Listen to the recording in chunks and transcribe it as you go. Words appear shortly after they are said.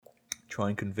Try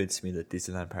and convince me that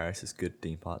Disneyland Paris is good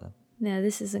theme park then. No,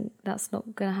 that's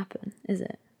not going to happen, is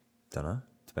it? Don't know.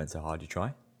 Depends how hard you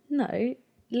try. No,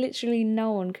 literally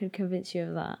no one could convince you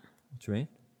of that. What do you mean?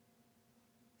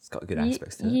 It's got good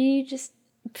aspects to it.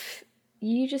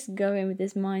 You just go in with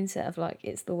this mindset of like,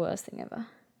 it's the worst thing ever.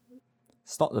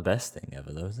 It's not the best thing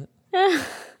ever though, is it?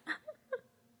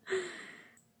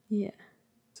 Yeah.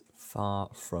 It's far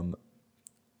from,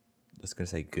 I was going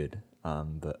to say good,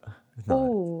 but no.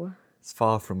 Oh. It's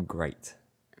far from great.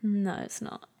 No, it's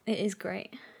not. It is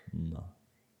great. No.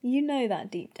 You know that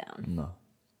deep down. No.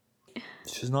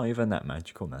 It's just not even that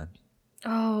magical, man.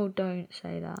 Oh, don't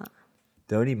say that.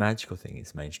 The only magical thing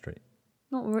is Main Street.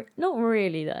 Not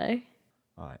really, though.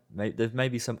 Alright, there may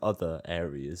be some other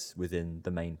areas within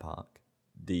the main park.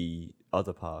 The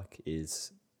other park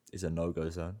is a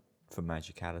no-go zone for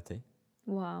magicality.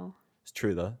 Wow. It's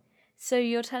true, though. So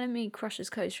you're telling me Crush's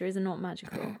Coaster is not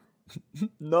magical?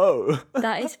 No!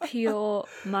 That is pure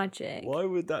magic. Why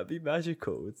would that be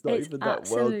magical? It's not It's even that well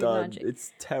absolutely done. magic.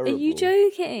 It's terrible. Are you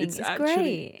joking? It's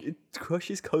great. It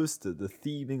Crush's Coaster, the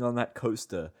theming on that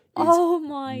coaster is Oh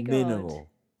my God. minimal.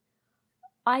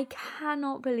 I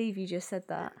cannot believe you just said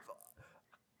that.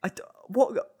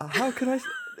 What? How can I?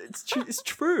 It's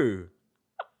true.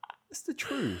 It's the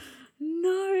truth.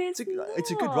 No, it's not.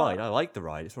 It's a good ride. I like the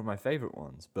ride. It's one of my favourite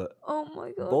ones. But Oh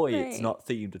my God, boy, mate. it's not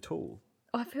themed at all.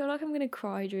 I feel like I'm going to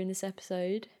cry during this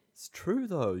episode. It's true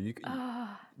though.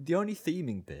 The only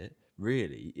theming bit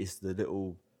really is the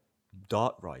little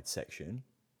dart ride section.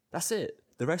 That's it.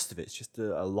 The rest of it's just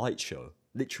a light show.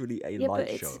 Literally a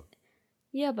light show.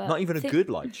 Yeah, but... Not even a good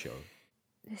light show.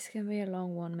 This is going to be a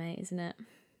long one, mate, isn't it?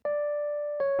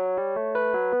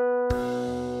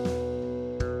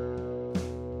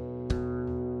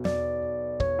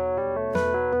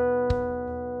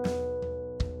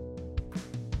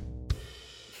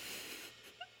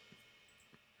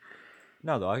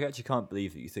 No, though, I actually can't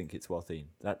believe that you think it's well themed.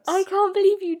 I can't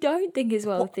believe you don't think it's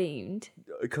well themed.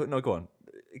 No, go on.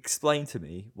 Explain to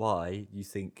me why you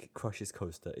think Crush's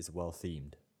Coaster is well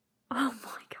themed. Oh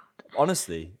my God.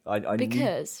 Honestly, I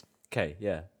Because... Okay,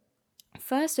 yeah.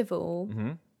 First of all,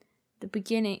 the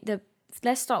beginning...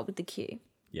 Let's start with the queue.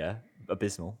 Yeah,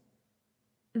 abysmal.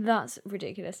 That's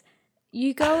ridiculous.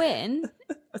 You go in,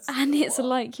 and it's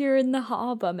like you're in the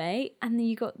harbour, mate, and then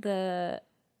you got the...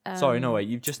 Sorry, no, wait,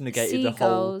 you've just negated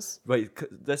seagulls. the whole... Wait,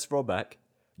 let's roll back.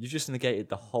 You've just negated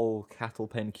the whole cattle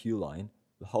pen queue line,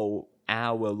 the whole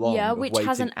hour long of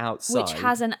waiting outside. Which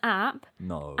has an app.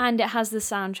 No. And it has the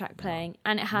soundtrack playing,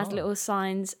 and it has little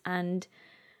signs and,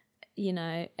 you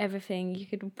know, everything you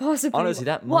could possibly... Honestly,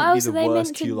 that what might be else the are they worst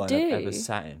meant to queue line do? I've ever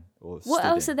sat in. Or What stood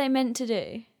else in. are they meant to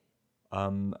do?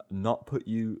 Not put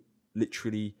you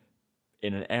literally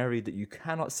in an area that you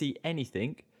cannot see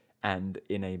anything, and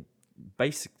in a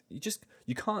basic...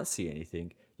 You can't see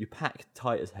anything. You pack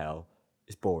tight as hell.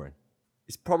 It's boring.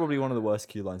 It's probably one of the worst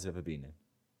queue lines I've ever been in.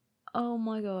 Oh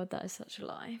my God, that is such a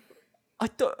lie. I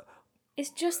don't... It's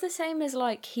just the same as,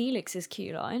 like, Helix's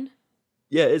queue line.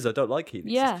 Yeah, it is. I don't like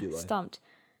Helix's Yeah, queue line. stumped.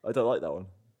 I don't like that one.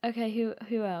 Okay,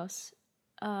 who else?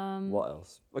 What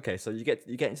else? Okay, so you get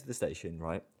into the station,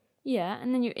 right? Yeah,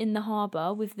 and then you're in the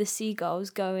harbour with the seagulls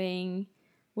going...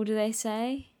 What do they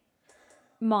say?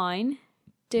 Mine.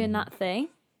 Doing that thing.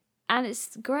 And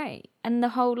it's great. And the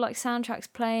whole, like, soundtrack's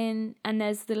playing, and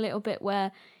there's the little bit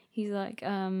where he's like,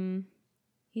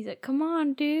 come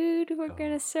on, dude, we're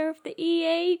gonna surf the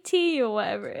EAT or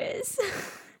whatever it is.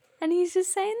 And he's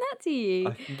just saying that to you.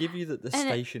 I can give you that the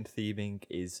station theming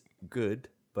is good,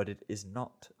 but it is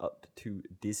not up to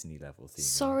Disney level theming.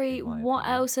 Sorry, in my what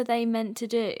opinion. else are they meant to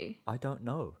do? I don't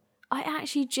know. I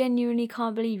actually genuinely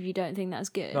can't believe you don't think that's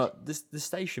good. No, the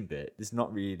station bit is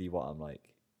not really what I'm like.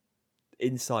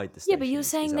 Inside the station. Yeah, but you're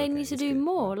saying they need to do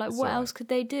more. Like, what else could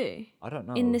they do? I don't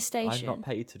know. In the station? I'm not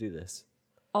paid to do this.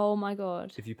 Oh my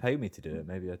God. If you pay me to do it,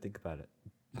 maybe I'd think about it.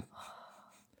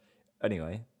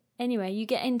 Anyway, you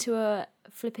get into a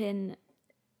flipping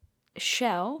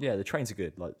shell. yeah, the trains are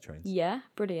good, like the trains. Yeah,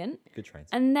 brilliant. Good trains.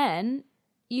 And then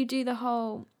you do the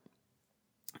whole,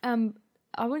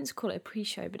 I wouldn't call it a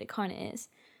pre-show, but it kind of is.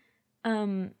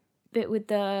 Bit with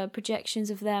the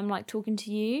projections of them like talking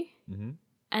to you. Mm-hmm.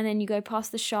 And then you go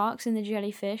past the sharks and the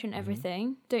jellyfish and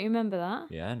everything. Don't you remember that?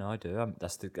 Yeah, no, I do.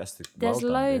 That's the. There's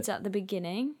loads at the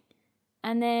beginning,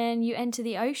 and then you enter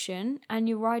the ocean and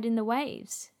you're riding the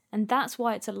waves, and that's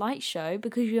why it's a light show,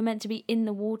 because you're meant to be in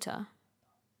the water.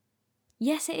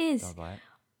 Yes, it is. Don't buy it.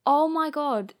 Oh my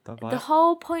God! Don't buy The it.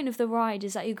 whole point of the ride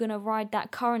is that you're gonna ride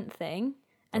that current thing,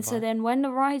 and so then when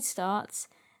the ride starts,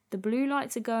 the blue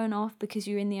lights are going off because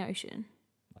you're in the ocean.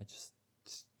 It's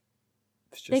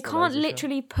just They a can't laser show.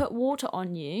 literally put water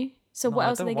on you So No, what I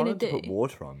else are they don't going want to them to do? put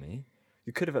water on me.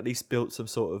 You could have at least built some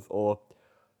sort of,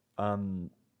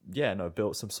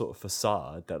 built some sort of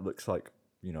facade that looks like,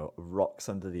 rocks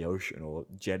under the ocean or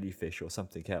jellyfish or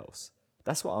something else.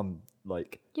 That's what I'm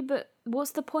like. Yeah, but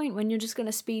what's the point when you're just going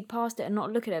to speed past it and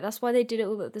not look at it? That's why they did it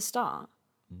all at the start.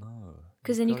 No,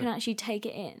 Because then you gotta- can actually take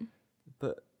it in.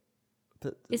 But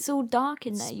It's all dark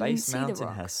in there. You can Space see the Mountain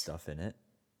rocks. has stuff in it.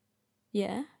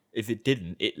 Yeah. If it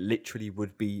didn't, it literally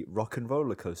would be Rock and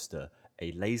Roller Coaster,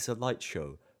 a laser light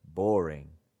show. Boring.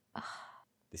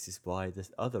 This is why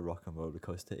this other Rock and Roller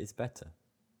Coaster is better,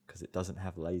 because it doesn't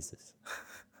have lasers.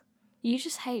 You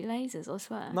just hate lasers, I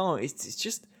swear. No,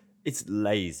 it's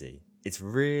lazy. It's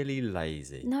really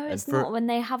lazy. No, And it's not when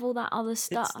they have all that other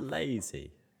stuff. It's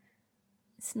lazy.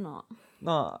 It's not.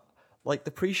 No, like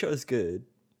the pre-show is good,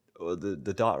 or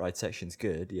the dark ride section's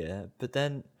good, yeah. But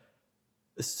then,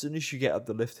 as soon as you get up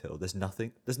the lift hill, there's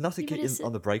nothing. There's nothing Yeah, but it's-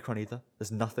 on the brake run either.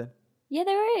 There's nothing. Yeah,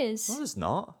 there is. No, there's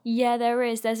not. Yeah, there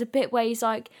is. There's a bit where he's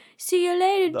like, "See you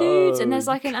later, dudes," and there's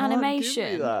No, like you an can't give me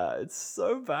animation. that. It's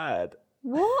so bad.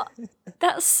 What?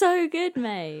 That's so good,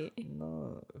 mate.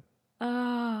 No.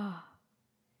 Ah,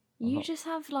 you not- just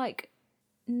have like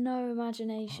no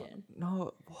imagination.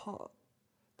 No, what?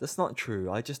 That's not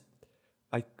true. I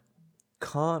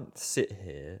can't sit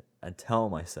here and tell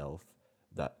myself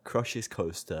that Crush's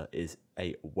Coaster is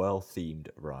a well-themed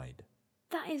ride.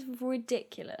 That is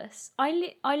ridiculous.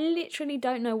 I literally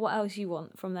don't know what else you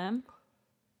want from them.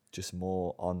 Just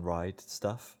more on-ride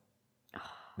stuff.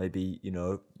 Maybe,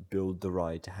 build the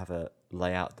ride to have a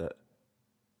layout that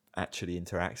actually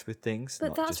interacts with things. But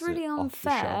not that's just a really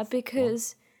unfair off-the-shelf one.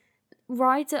 because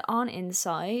rides that aren't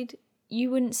inside, you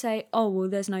wouldn't say, "Oh, well,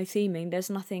 there's no theming. There's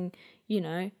nothing,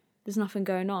 there's nothing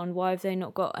going on. Why have they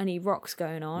not got any rocks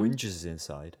going on?" Winges is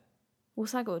inside.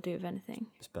 What's that got to do with anything?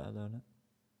 It's better, don't it?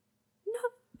 No,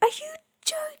 are you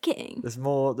joking? There's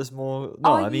more. No,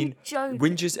 Are I you mean, joking?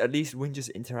 at least Winges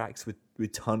interacts with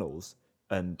tunnels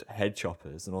and head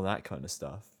choppers and all that kind of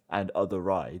stuff and other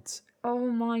rides. Oh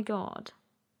my god.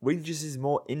 Winges is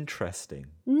more interesting.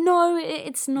 No,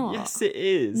 it's not. Yes, it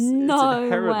is. No it's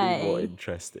inherently more way.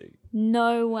 interesting.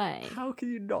 No way. How can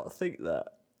you not think that?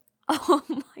 Oh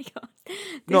my god. This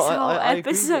No, whole I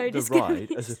agree episode that is the going ride,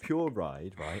 to as a pure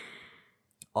ride, right?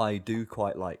 I do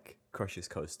quite like Crush's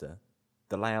Coaster.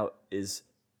 The layout is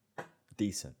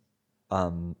decent.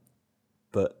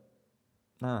 But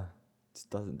nah, it just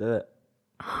doesn't do it.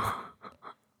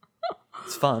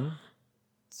 It's fun.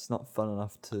 It's not fun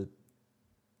enough to.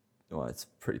 Well, it's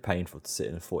pretty painful to sit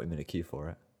in a 40-minute queue for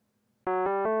it.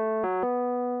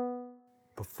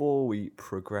 Before we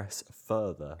progress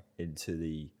further into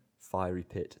the fiery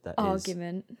pit that is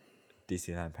argument.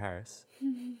 Disneyland Paris,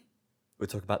 we'll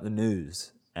talk about the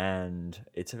news. And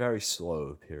it's a very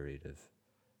slow period of,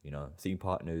 theme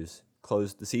park news.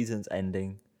 Closed, the season's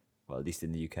ending. Well, at least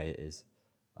in the UK it is.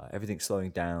 Everything's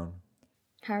slowing down.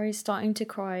 Harry's starting to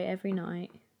cry every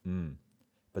night.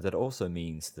 But that also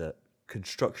means that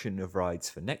construction of rides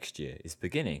for next year is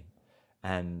beginning.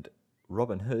 And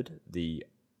Robin Hood, the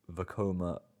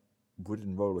Vekoma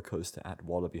wooden roller coaster at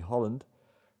Wallaby Holland,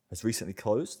 has recently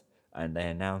closed. And they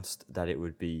announced that it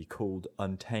would be called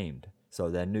Untamed. So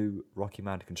their new Rocky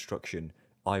Mountain construction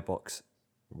iBox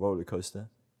roller coaster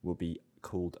will be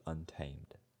called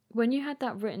Untamed. When you had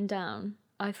that written down,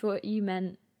 I thought you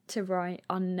meant to write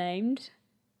unnamed.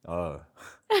 Oh.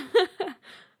 I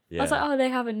Yeah. was like, oh, they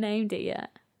haven't named it yet.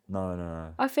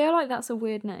 No. I feel like that's a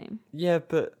weird name. Yeah,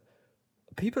 but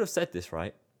people have said this,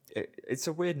 right? It's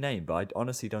a weird name, but I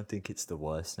honestly don't think it's the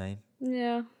worst name.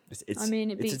 Yeah. It's I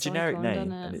mean, it it's a beats generic Icon, name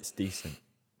doesn't it? and it's decent.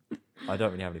 I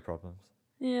don't really have any problems.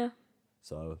 Yeah.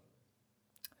 So,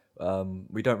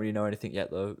 we don't really know anything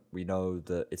yet, though. We know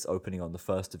that it's opening on the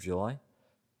 1st of July,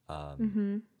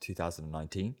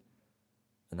 2019.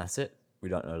 And that's it. We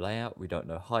don't know layout. We don't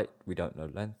know height. We don't know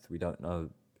length. We don't know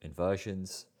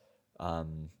inversions.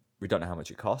 We don't know how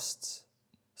much it costs.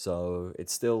 So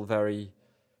it's still very,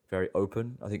 very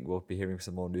open. I think we'll be hearing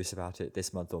some more news about it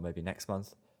this month or maybe next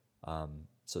month.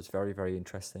 So it's very, very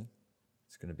interesting.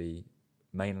 It's going to be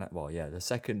the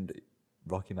second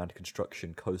Rocky Mountain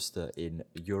construction coaster in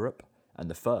Europe and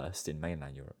the first in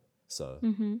mainland Europe. So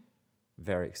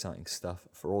very exciting stuff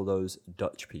for all those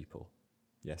Dutch people.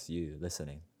 Yes, you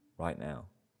listening right now,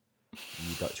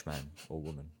 you Dutch man or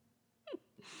woman.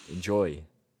 Enjoy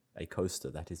a coaster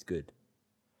that is good.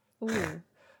 Ooh.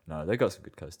 No, they've got some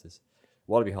good coasters.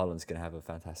 Wallaby Holland's going to have a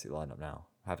fantastic lineup now.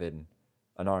 Having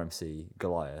an RMC,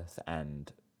 Goliath,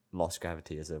 and Lost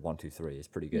Gravity as a 1, 2, 3 is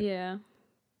pretty good. Yeah.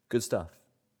 Good stuff.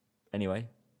 Anyway,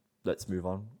 let's move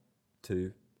on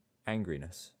to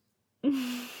angriness.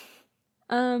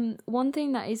 One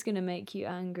thing that is going to make you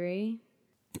angry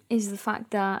is the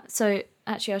fact that... So,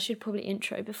 actually, I should probably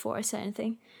intro before I say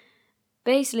anything.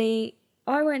 Basically,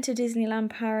 I went to Disneyland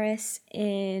Paris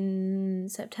in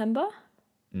September.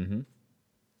 Mm-hmm.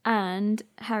 And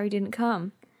Harry didn't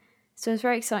come. So it was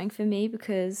very exciting for me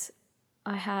because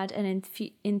I had an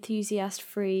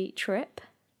enthusiast-free trip,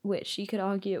 which you could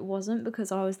argue it wasn't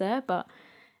because I was there. But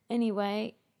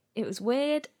anyway, it was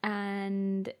weird.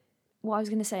 And what I was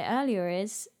going to say earlier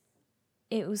is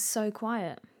it was so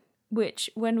quiet,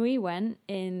 which when we went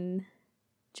in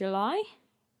July,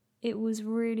 it was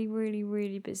really, really,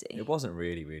 really busy. It wasn't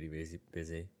really, really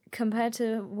busy. Compared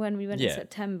to when we went in Yeah.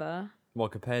 September. Well,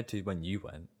 compared to when you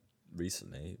went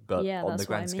recently, but Yeah, on the that's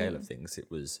what I grand scale mean. of things, it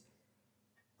was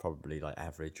probably like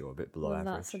average or a bit below Well,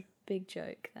 average. that's a big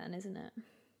joke then, isn't it?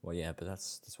 Well, yeah, but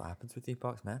that's what happens with theme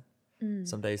parks, man. Mm.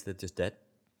 Some days they're just dead.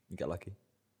 You get lucky.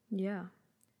 Yeah.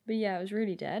 But yeah, it was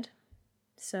really dead.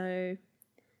 So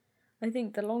I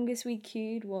think the longest we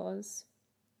queued was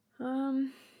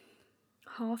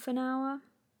half an hour,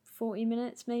 40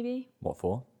 minutes maybe. What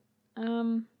for?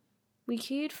 We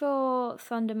queued for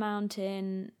Thunder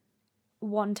Mountain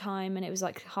one time and it was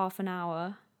like half an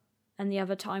hour. And the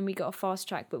other time we got a fast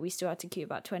track, but we still had to queue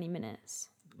about 20 minutes.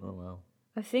 Oh, wow.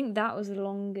 I think that was the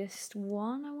longest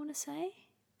one, I want to say.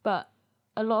 But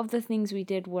a lot of the things we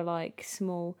did were like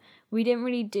small. We didn't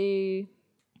really do,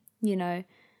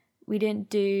 we didn't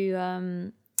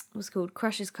do, what's it called,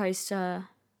 Crush's Coaster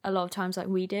a lot of times like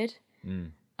we did.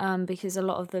 Because a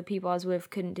lot of the people I was with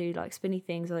couldn't do like spinny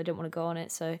things or they didn't want to go on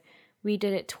it. So we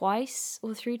did it twice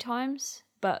or 3 times.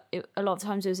 But a lot of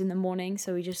times it was in the morning,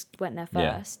 so we just went there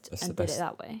first that's and the did best. it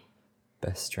that way.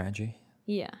 Best strategy.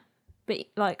 Yeah. But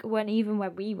like even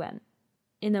when we went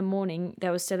in the morning,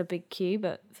 there was still a big queue,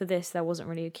 but for this there wasn't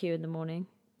really a queue in the morning.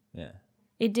 Yeah.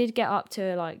 It did get up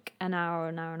to like an hour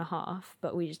and a half,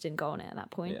 but we just didn't go on it at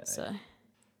that point. Yeah, so yeah.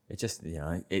 It just,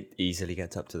 it easily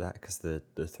gets up to that because the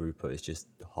throughput is just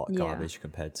hot Yeah. garbage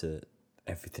compared to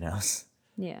everything else.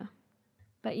 yeah.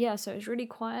 But yeah, so it was really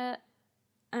quiet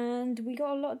and we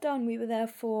got a lot done. We were there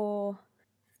for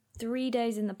 3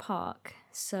 days in the park.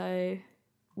 So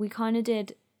we kind of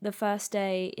did the first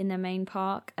day in the main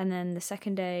park and then the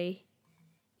second day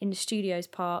in the studios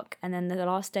park. And then the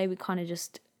last day we kind of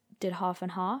just did half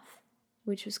and half,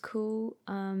 which was cool.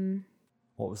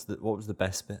 What was the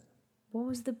best bit? What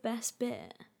was the best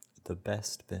bit? The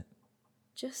best bit.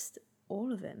 Just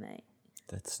all of it, mate.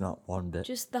 That's not one bit.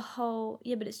 Just the whole...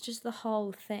 Yeah, but it's just the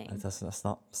whole thing. That's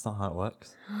not how it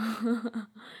works.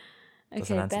 Okay,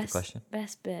 Doesn't answer the question.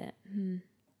 Best bit.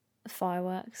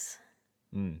 Fireworks.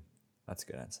 That's a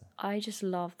good answer. I just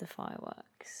love the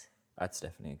fireworks. That's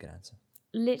definitely a good answer.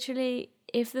 Literally,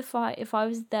 if I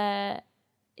was there,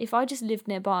 if I just lived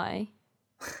nearby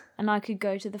and I could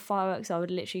go to the fireworks, I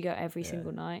would literally go every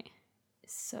single night.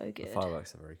 It's so good. The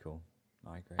fireworks are very cool.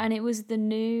 I agree. And it was the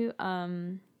new,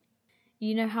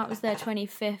 you know how it was their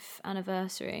 25th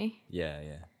anniversary? Yeah.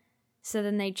 So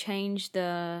then they changed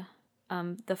the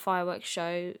fireworks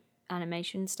show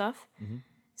animation stuff. Mm-hmm.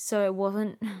 So it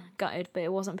wasn't gutted, but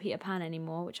it wasn't Peter Pan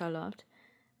anymore, which I loved.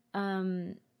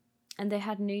 And they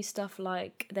had new stuff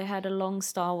like they had a long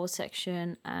Star Wars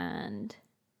section and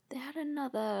they had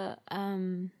another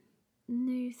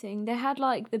new thing. They had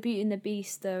like the Beauty and the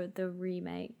Beast, the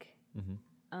remake,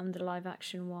 the live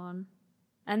action one.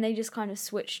 And they just kind of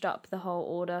switched up the whole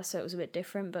order, so it was a bit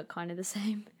different, but kind of the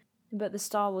same. But the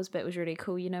Star Wars bit was really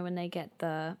cool, when they get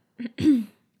the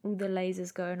all the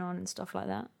lasers going on and stuff like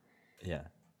that. Yeah.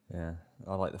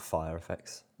 I like the fire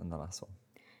effects in the last one.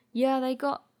 Yeah, they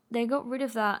got rid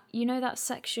of that. That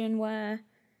section where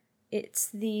it's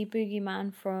the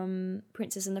boogeyman from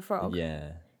Princess and the Frog.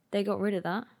 Yeah. They got rid of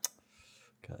that,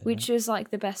 Okay, which was like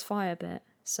the best fire bit.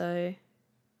 So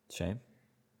shame.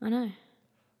 I know.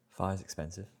 Fire's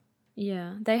expensive.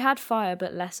 Yeah, they had fire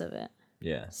but less of it.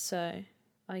 Yeah. So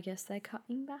I guess they're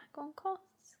cutting back on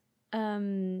costs.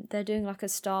 They're doing like a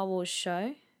Star Wars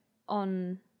show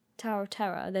on Tower of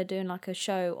Terror. They're doing like a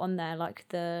show on there, like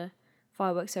the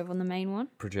fireworks over on the main one.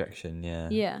 Projection, yeah.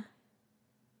 Yeah.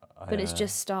 But it's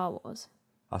just Star Wars.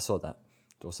 I saw that,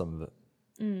 or some of it.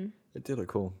 It did look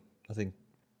cool. I think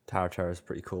Tower of Terror is a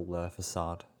pretty cool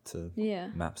facade to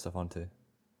map stuff onto.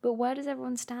 But where does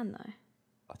everyone stand though?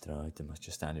 I don't know. They must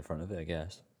just stand in front of it, I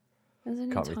guess. There's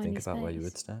only Can't a really tiny think about where you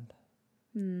space. would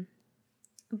stand.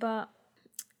 But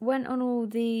went on all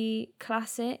the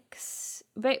classics.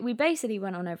 We basically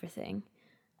went on everything.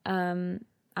 And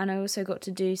I also got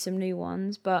to do some new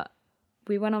ones, but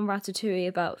we went on Ratatouille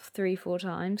about 3-4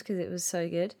 times because it was so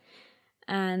good.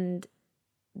 And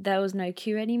there was no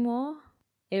queue anymore.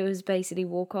 It was basically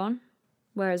walk on.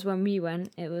 Whereas when we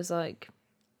went, it was like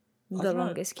the don't know.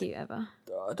 longest queue ever.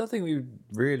 I don't think we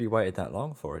really waited that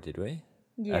long for it, did we?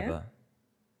 Yeah. Ever?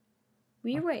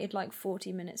 We waited like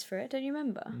 40 minutes for it, don't you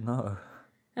remember? No.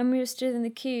 And we were stood in the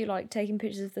queue, like taking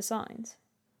pictures of the signs.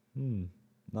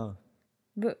 No.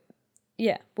 But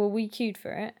yeah, well, we queued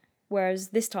for it. Whereas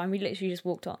this time we literally just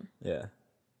walked on. Yeah.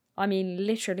 I mean,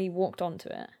 literally walked onto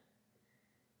it.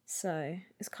 So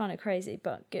it's kind of crazy,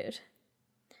 but good.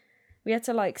 We had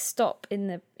to like stop in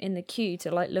the queue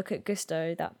to like look at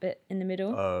Gusto, that bit in the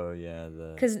middle, Oh yeah.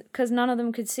 because none of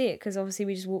them could see it because obviously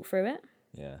we just walked through it.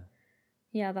 Yeah.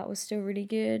 Yeah, that was still really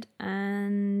good,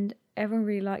 and everyone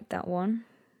really liked that one.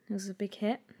 It was a big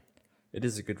hit. It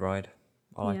is a good ride.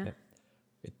 I like Yeah. it.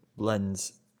 It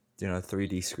blends,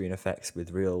 3D screen effects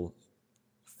with real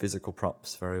physical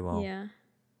props very well. Yeah.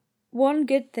 One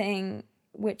good thing,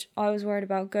 which I was worried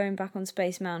about going back on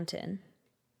Space Mountain,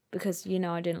 because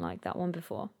I didn't like that one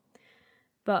before.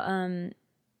 But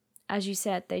as you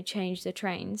said, they changed the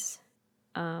trains.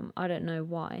 I don't know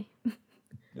why.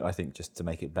 I think just to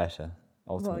make it better.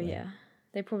 Well, Ultimately. yeah.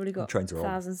 They probably got trains are old.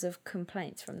 thousands of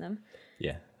complaints from them.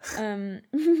 Yeah.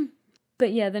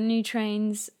 But yeah, the new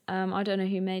trains, I don't know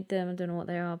who made them, I don't know what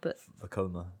they are, but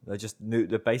Vekoma. They're just new.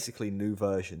 They're basically new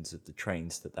versions of the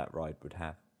trains that ride would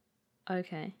have.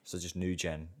 okay. So just new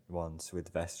gen ones with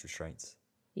vest restraints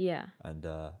Yeah. and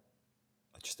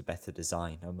just a better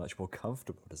design, a much more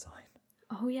comfortable design.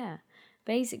 Oh yeah.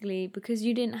 Basically, because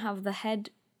you didn't have the head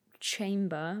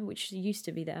chamber, which used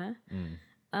to be there,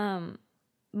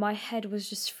 my head was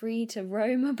just free to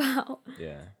roam about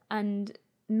Yeah. and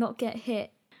not get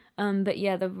hit. But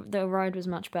yeah, the ride was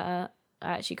much better.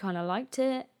 I actually kind of liked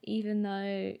it, even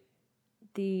though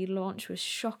the launch was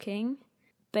shocking.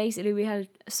 Basically, we had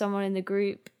someone in the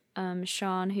group,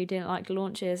 Sean, who didn't like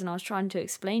launches, and I was trying to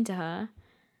explain to her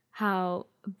how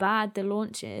bad the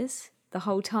launch is the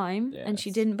whole time, and she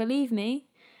Yes. didn't believe me.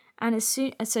 And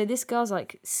so this girl's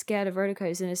like scared of roller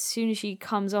coasters, and as soon as she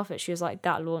comes off it, she was like,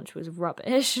 "That launch was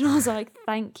rubbish," and I was like,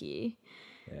 "Thank you."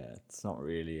 Yeah, it's not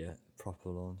really a proper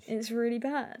launch. It's really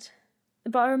bad.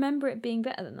 But I remember it being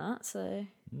better than that, so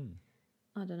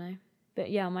I don't know.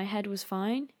 But yeah, my head was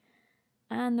fine.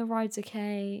 And the ride's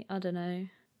okay. I don't know.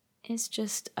 It's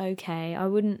just okay. I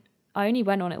only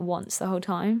went on it once the whole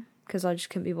time because I just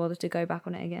couldn't be bothered to go back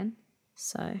on it again.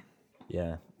 So,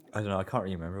 Yeah. I don't know. I can't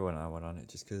really remember when I went on it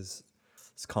just because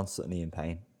it's constantly in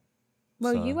pain.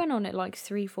 well, So, you went on it like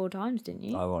 3-4 times, didn't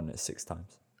you? I went on it 6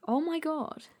 times. Oh my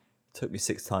God. Took me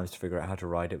 6 times to figure out how to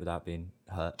ride it without being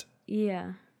hurt.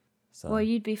 Yeah. So, Well,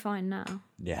 you'd be fine now.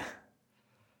 yeah.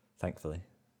 Thankfully.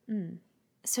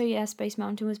 So yeah, Space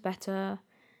Mountain was better,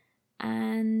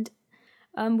 and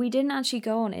we didn't actually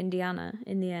go on Indiana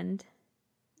in the end.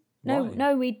 No,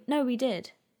 Why? no, we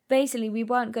did. Basically, we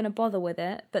weren't going to bother with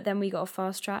it, but then we got a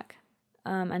fast track,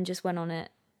 and just went on it.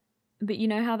 But you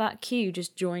know how that queue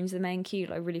just joins the main queue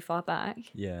like really far back,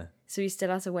 Yeah. so we still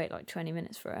had to wait like 20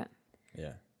 minutes for it.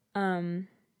 Yeah.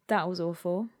 That was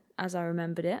awful, as I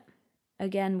remembered it.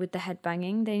 Again, with the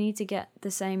headbanging, they need to get the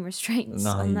same restraints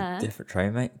on there. Different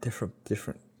train, mate. Different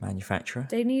manufacturer.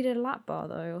 They need a lap bar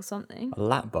though, or something. A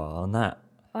lap bar on that.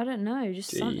 I don't know,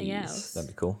 just something Jeez, else. That'd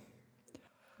be cool.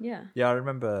 Yeah. Yeah, I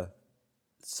remember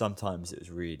sometimes it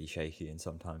was really shaky and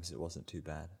sometimes it wasn't too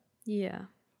bad. Yeah.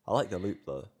 I like the loop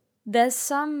though. There's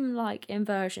some like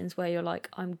inversions where you're like,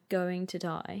 I'm going to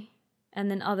die. And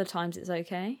then other times it's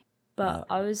okay. But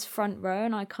I was front row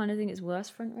and I kind of think it's worse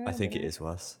front row. I think don't it know. is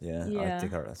worse. Yeah, Yeah. I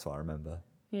think that's what I remember.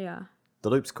 Yeah. The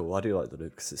loop's cool. I do like the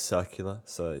loop because it's circular,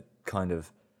 so it kind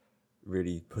of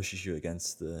really pushes you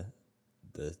against the.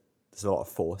 There's a lot of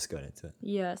force going into it.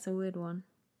 Yeah, it's a weird one.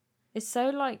 It's so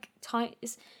like tiny.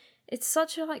 It's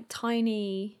such a like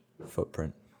tiny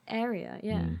Footprint. area.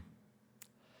 Yeah.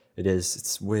 It is.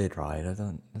 It's a weird ride. I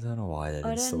don't know why they I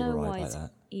don't install know a ride why like it's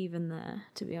that. even there.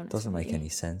 To be honest. Doesn't with make you. any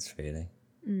sense really.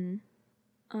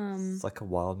 It's like a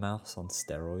wild mouse on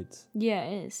steroids. Yeah,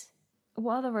 it is.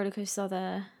 What other roller coasters are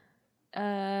there?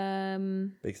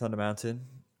 Big Thunder Mountain.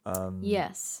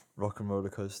 Yes. Rock and Roller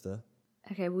Coaster.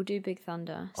 Okay, we'll do Big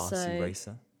Thunder. RC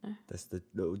Racer. There's the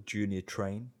little junior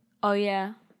train. Oh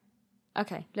yeah.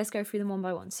 Okay, let's go through them one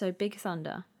by one. So Big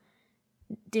Thunder.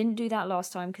 Didn't do that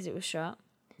last time because it was shut.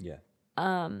 Yeah.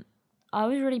 I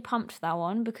was really pumped for that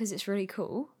one because it's really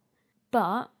cool.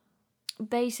 But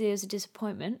basically it was a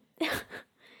disappointment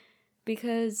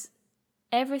because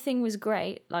everything was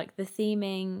great, like the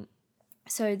theming.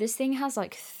 So this thing has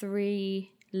like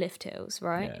 3 lift hills,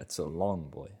 right? Yeah, it's a long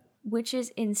boy. Which is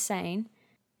insane.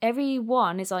 Every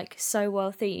one is like so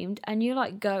well themed and you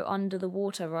like go under the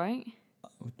water, right?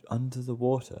 Under the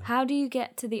water. How do you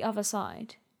get to the other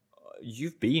side?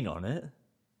 You've been on it.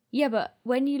 Yeah, but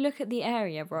when you look at the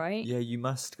area, right? Yeah, you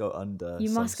must go under. You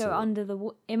some must go sort- under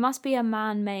it must be a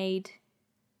man-made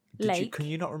lake. Can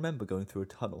you not remember going through a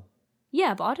tunnel?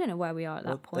 Yeah, but I don't know where we are at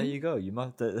Well, that point. there you go. You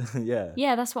must. Yeah.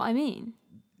 Yeah, that's what I mean.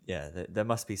 Yeah. There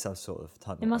must be some sort of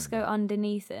tunnel. It must go under.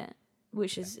 underneath it,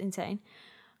 which is insane.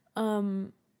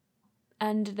 And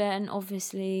then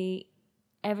obviously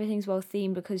everything's well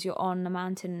themed because you're on a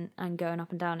mountain and going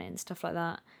up and down it and stuff like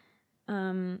that.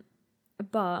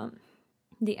 But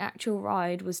the actual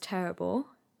ride was terrible.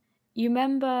 You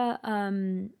remember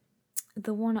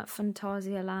the one at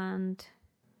Fantasia Land?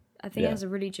 I think Yeah. it has a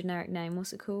really generic name.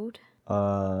 What's it called?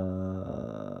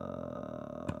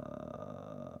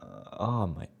 Oh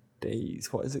my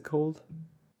days! What is it called?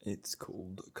 It's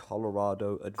called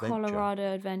Colorado Adventure.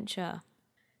 Colorado Adventure.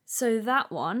 So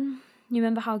that one, you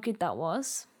remember how good that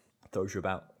was? Throws you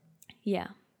about. Yeah.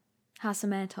 Has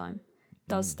some airtime.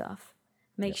 Does stuff.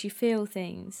 Makes you feel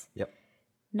things. Yep.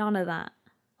 None of that.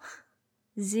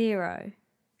 Zero.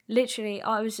 Literally,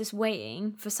 I was just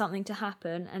waiting for something to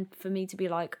happen and for me to be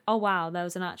like, oh wow, there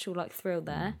was an actual like thrill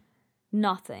there.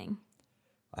 Nothing.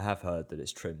 I have heard that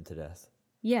it's trimmed to death.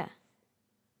 Yeah.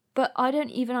 But I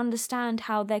don't even understand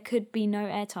how there could be no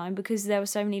airtime because there were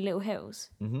so many little hills.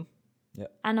 Mm-hmm. Yeah.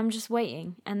 And I'm just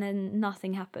waiting and then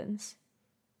nothing happens.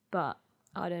 But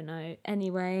I don't know.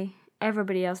 Anyway,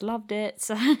 everybody else loved it,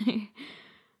 so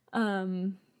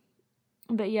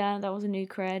but yeah, that was a new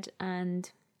cred,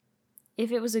 and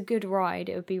if it was a good ride,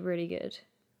 it would be really good.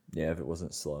 Yeah, if it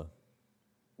wasn't slow.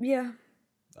 Yeah.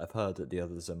 I've heard that the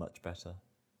others are much better.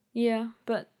 Yeah,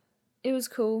 but it was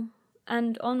cool.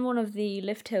 And on one of the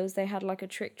lift hills, they had like a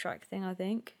trick track thing, I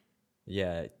think.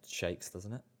 Yeah, it shakes,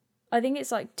 doesn't it? I think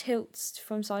it's like tilts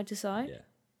from side to side, Yeah.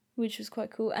 which was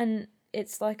quite cool. And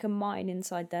it's like a mine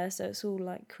inside there, so it's all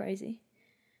like crazy.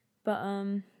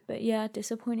 But yeah,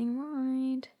 disappointing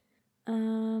ride.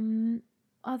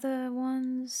 Other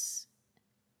ones,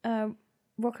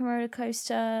 Rock and Roller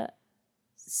Coaster,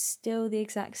 still the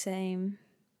exact same.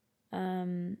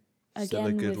 Again Still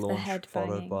a good with the launch, head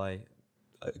followed banging. by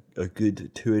a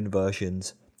good 2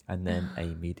 inversions, and then a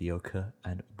mediocre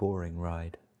and boring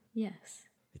ride. Yes.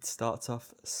 It starts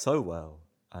off so well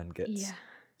and gets Yeah.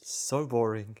 so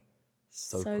boring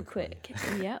so quickly.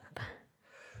 quick. Yep.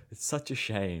 It's such a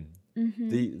shame. Mm-hmm.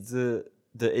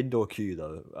 The indoor queue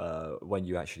though, when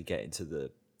you actually get into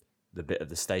the bit of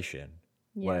the station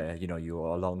where you're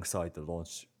alongside the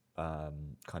launch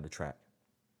kind of track,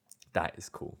 that is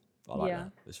cool. I like Yeah.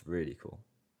 that. It's really cool.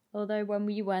 Although when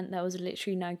we went, there was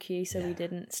literally no queue, so we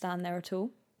didn't stand there at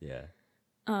all. Yeah.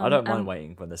 I don't mind and-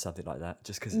 waiting when there's something like that,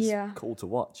 just because it's Yeah. cool to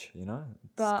watch,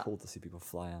 But- It's cool to see people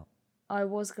fly out. I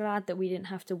was glad that we didn't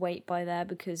have to wait by there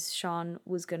because Sean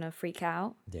was going to freak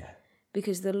out. Yeah.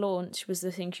 Because the launch was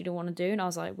the thing she didn't want to do. And I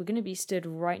was like, we're going to be stood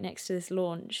right next to this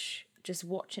launch, just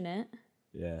watching it.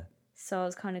 Yeah. So I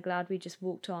was kind of glad we just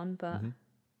walked on.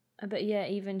 But yeah,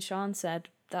 even Sean said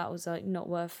that was like not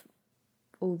worth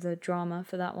all the drama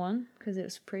for that one because it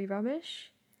was pretty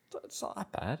rubbish. It's not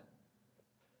that bad.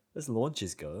 As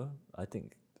launches go, I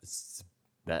think it's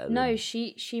better No, than...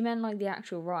 she meant like the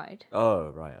actual ride. Oh,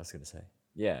 right, I was going to say.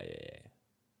 Yeah.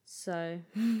 So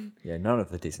Yeah, none of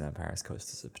the Disneyland Paris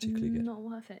coasters are particularly good. not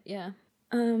worth it, yeah.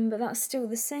 But that's still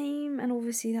the same, and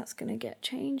obviously that's gonna get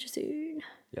changed soon.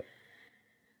 Yep.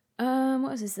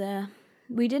 What else is there?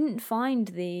 We didn't find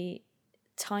the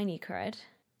tiny cred.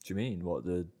 Do you mean, what,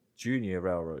 the Junior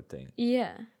Railroad thing?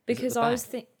 Yeah, because the I was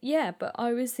back? but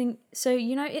I was so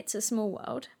It's a Small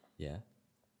World. Yeah.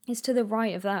 It's to the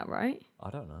right of that, right? I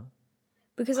don't know.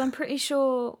 Because I'm pretty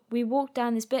sure we walked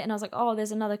down this bit and I was like, oh,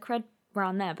 there's another cred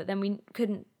round there, but then we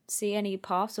couldn't see any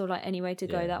paths or like any way to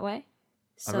go Yeah. that way.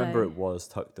 So, I remember it was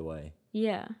tucked away.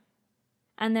 Yeah.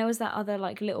 And there was that other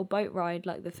like little boat ride,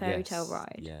 like the fairy tale Yes,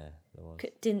 ride. Yeah, there was.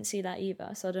 Didn't see that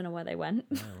either, so I don't know where they went.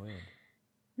 Oh, weird.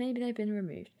 Maybe they've been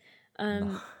removed.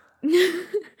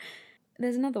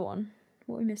 There's another one.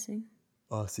 What are we missing?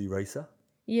 RC Racer?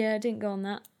 Yeah, I didn't go on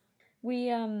that. We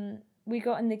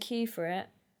got in the queue for it,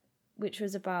 which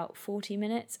was about 40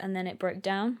 minutes, and then it broke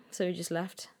down, so we just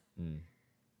left.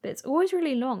 But it's always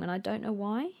really long, and I don't know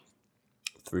why.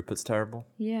 Throughput's terrible.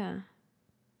 Yeah.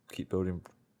 Keep building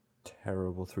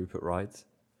terrible throughput rides.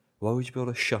 Why would you build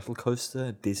a shuttle coaster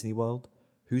at Disney World?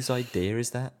 Whose idea is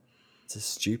that? It's a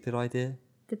stupid idea.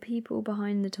 The people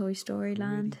behind the Toy Story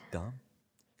Land. Really dumb.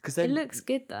 Because It then looks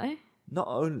good though. not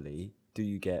only do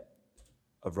you get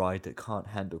a ride that can't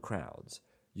handle crowds,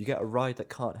 you get a ride that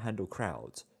can't handle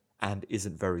crowds and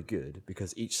isn't very good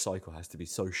because each cycle has to be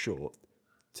so short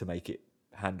to make it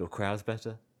handle crowds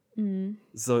better.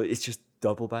 So it's just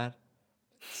double bad.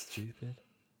 Stupid.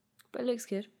 But it looks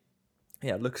good.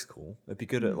 Yeah, it looks cool. It'd be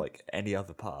good at like any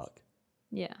other park,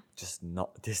 Yeah. just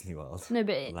not Disney World. No,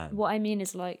 but Land. what I mean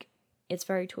is like it's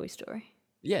very Toy Story.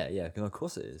 Yeah, of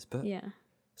course it is. But Yeah.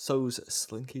 so's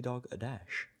Slinky Dog a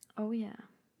Dash. Oh yeah.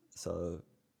 So,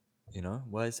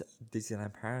 where's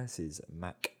Disneyland Paris's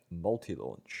Mac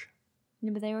multi-launch?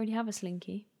 Yeah, but they already have a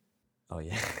Slinky. Oh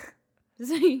yeah,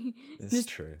 So it's there's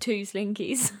true. 2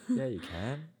 Slinkies. Yeah, you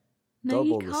can. No,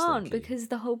 you Double the can't, Slinky. because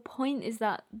the whole point is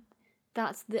that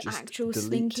that's the Just actual delete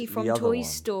Slinky the from other Toy one.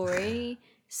 Story.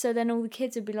 So then all the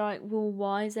kids would be like, well,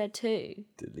 why is there 2?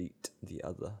 Delete the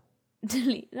other.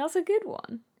 Delete. That's a good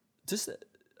one. Just,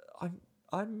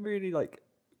 I'm really like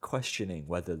questioning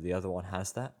whether the other one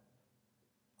has that.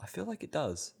 I feel like it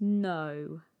does.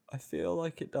 No. I feel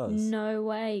like it does. No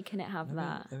way can it have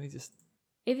that. Let me just.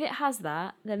 If it has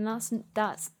that, then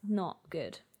that's not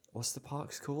good. What's the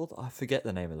parks called? I forget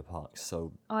the name of the parks.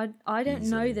 So I don't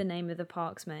know Easily. the name of the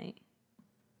parks, mate.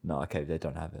 no, okay, they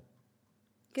don't have it.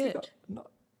 Good. No.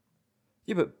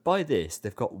 Yeah, but by this,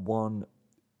 they've got one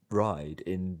ride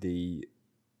in the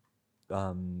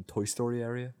Toy Story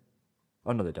area.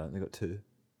 Oh no, they don't. They got 2.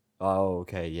 Oh,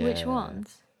 okay, yeah. Which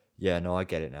ones? Yeah, no, I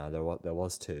get it now. There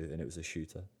was 2, and it was a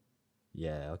shooter.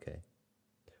 Yeah, okay.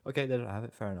 Okay, they don't have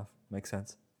it. Fair enough. Makes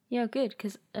sense. Yeah, good,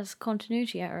 because that's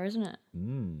continuity error, isn't it?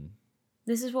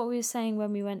 This is what we were saying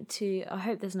when we went to... I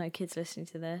hope there's no kids listening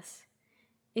to this.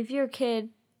 If you're a kid,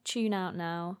 tune out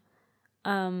now.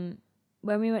 When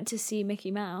we went to see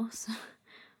Mickey Mouse,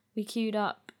 we queued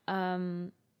up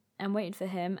and waited for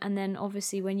him. And then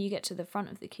obviously when you get to the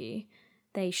front of the queue,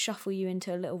 they shuffle you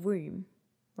into a little room,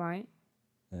 right?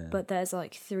 Yeah. But there's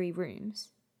like 3 rooms.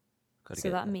 Gotta so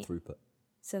get that throughput.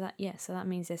 So that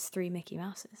means there's 3 Mickey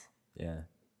Mouses. Yeah.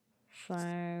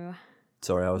 So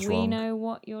Sorry, I was we wrong. know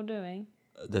what you're doing.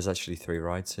 There's actually 3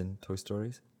 rides in Toy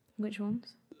Stories. Which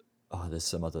ones? Oh,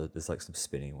 there's like some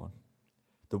spinning one.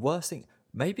 The worst thing,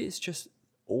 maybe it's just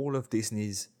all of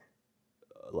Disney's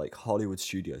like Hollywood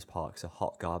Studios parks are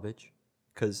hot garbage.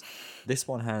 Because this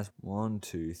one has 1,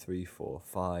 2, 3, 4,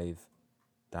 5.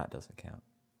 That doesn't count.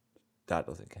 That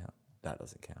doesn't count. That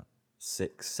doesn't count.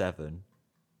 6, 7.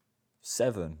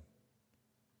 7.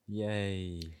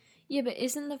 Yay. Yeah, but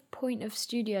isn't the point of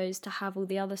studios to have all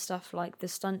the other stuff like the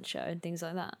stunt show and things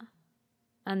like that?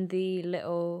 And the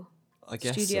little I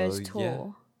guess studios so, tour? yeah.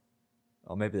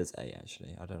 Or maybe there's 8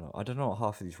 actually. I don't know. I don't know what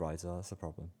half of these rides are. That's the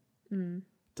problem.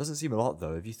 Doesn't seem a lot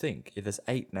though. If you think, if there's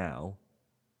 8 now,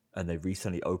 and they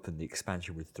recently opened the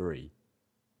expansion with 3,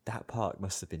 that park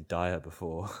must have been dire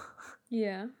before.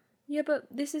 Yeah. Yeah, but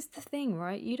this is the thing,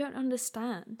 right? You don't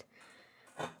understand.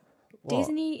 What?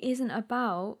 Disney isn't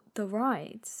about the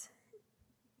rides.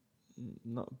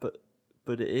 No, but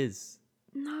it is.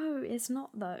 No, it's not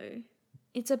though.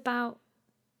 It's about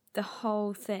the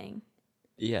whole thing.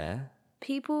 Yeah.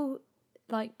 People,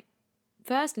 like,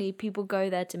 firstly, people go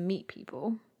there to meet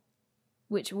people,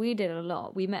 which we did a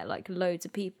lot. We met, like, loads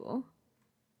of people.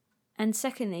 And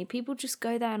secondly, people just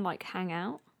go there and, like, hang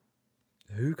out.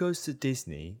 Who goes to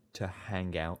Disney to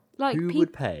hang out? Like, who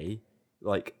would pay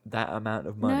like that amount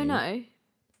of money? No.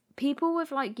 People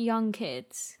with, like, young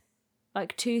kids,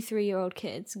 like 2-3-year-old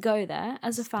kids, go there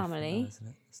as a family.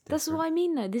 That's what I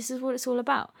mean, though. This is what it's all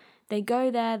about. They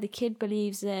go there, the kid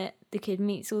believes it, the kid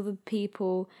meets all the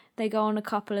people, they go on a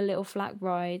couple of little flat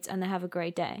rides, and they have a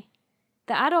great day.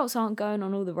 The adults aren't going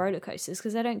on all the roller coasters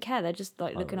because they don't care. They're just,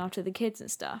 like, looking after the kids and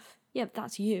stuff. Yeah, but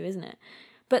that's you, isn't it?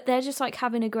 But they're just, like,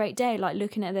 having a great day, like,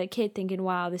 looking at their kid thinking,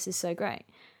 wow, this is so great.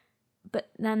 But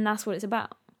then that's what it's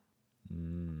about.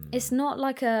 It's not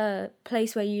like a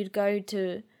place where you'd go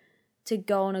to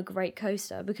go on a great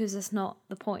coaster, because that's not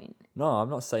the point. No, I'm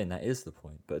not saying that is the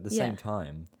point, but at the Yeah. same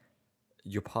time,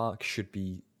 your park should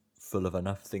be full of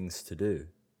enough things to do.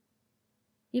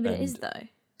 Yeah, but it is, And- though.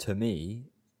 To me,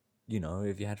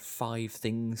 if you had 5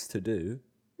 things to do,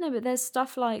 No, but there's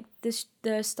stuff like the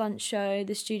stunt show,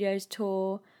 the studios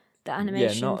tour, the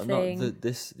animation thing.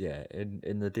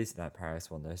 in the Disneyland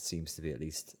Paris one, there seems to be at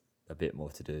least a bit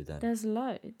more to do then. There's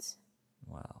loads.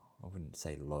 Wow, I wouldn't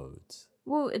say loads.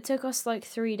 Well, it took us like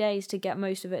 3 days to get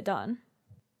most of it done.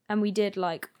 And we did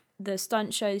like the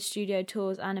stunt show, the studio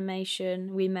tours,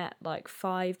 animation. We met like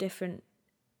 5 different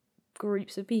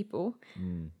groups of people.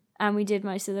 And we did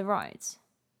most of the rides.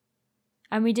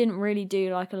 And we didn't really do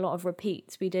like a lot of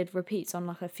repeats. We did repeats on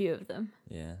like a few of them.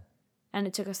 Yeah, And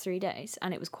it took us 3 days,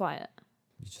 and it was quiet.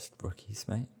 you're just rookies,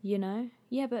 mate.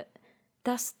 Yeah, but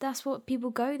that's what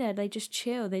people go there. They just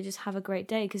chill. They just have a great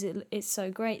day because it's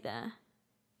so great there.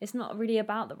 It's not really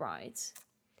about the rides.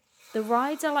 The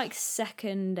rides are like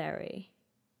secondary.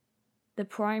 The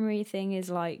primary thing is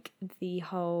like the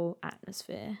whole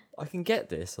atmosphere. I can get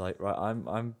this. Like, right,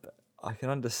 I can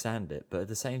understand it, but at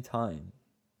the same time,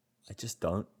 I just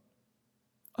don't.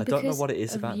 I don't know Because what it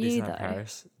is of about you, Disneyland though.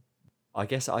 Paris. I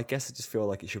guess I just feel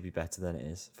like it should be better than it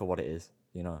is for what it is.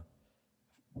 You know,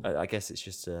 I guess it's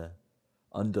just a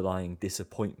underlying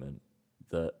disappointment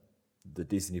that the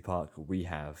Disney park we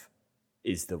have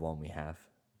is the one we have.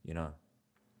 You know.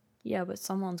 Yeah, but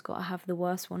someone's got to have the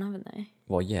worst one, haven't they?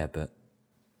 Well, yeah, but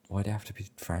why'd it have to be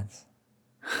France?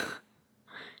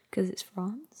 Because it's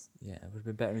France. Yeah, it would have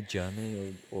been better in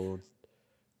Germany or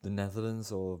the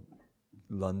Netherlands or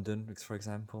London, for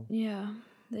example. Yeah,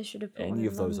 they should have put one Any in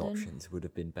of those London. options would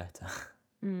have been better.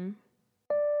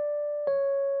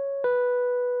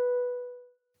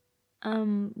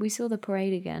 We saw the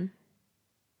parade again.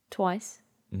 Twice.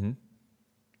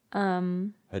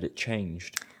 Had it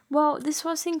changed? Well, this is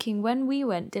what I was thinking. When we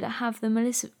went, did it have the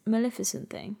Maleficent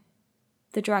thing?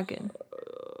 The dragon?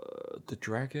 The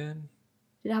dragon?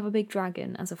 Did it have a big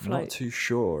dragon as a float? Not too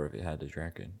sure if it had a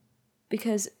dragon.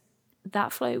 Because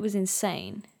that float was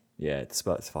insane. Yeah, it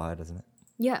spurts fire, doesn't it?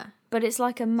 Yeah, but it's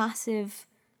like a massive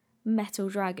metal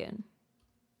dragon.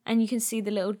 And you can see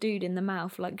the little dude in the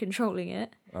mouth, like, controlling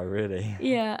it. Oh, really?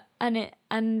 Yeah, and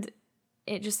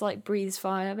it just, like, breathes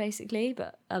fire, basically,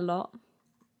 but a lot.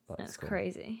 That's cool.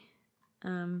 crazy.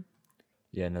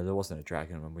 Yeah, no, there wasn't a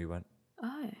dragon when we went.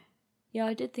 Oh. Yeah,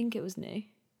 I did think it was new.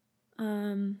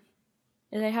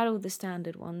 They had all the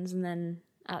standard ones, and then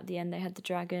at the end they had the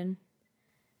dragon.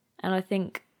 And I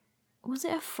think, was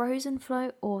it a frozen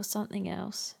float or something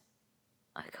else?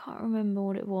 I can't remember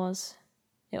what it was.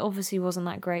 It obviously wasn't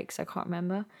that great because I can't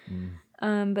remember.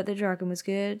 But the dragon was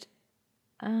good.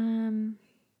 Oh,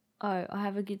 I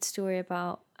have a good story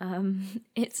about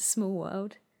It's a Small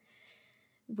World,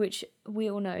 which we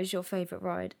all know is your favourite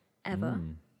ride ever.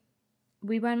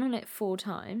 We went on it 4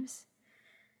 times.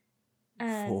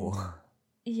 And 4.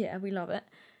 yeah, we love it.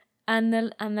 And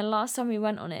the last time we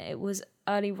went on it, it was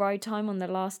early ride time on the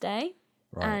last day.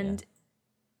 Right, and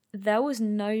there was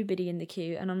nobody in the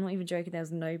queue, and I'm not even joking, there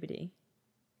was nobody.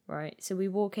 Right? So we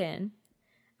walk in,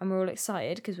 and we're all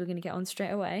excited because we're going to get on straight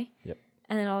away. Yep.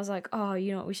 And then I was like, oh,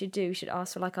 you know what we should do? We should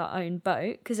ask for, like, our own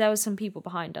boat, because there was some people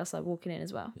behind us, like, walking in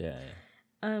as well. Yeah.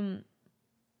 I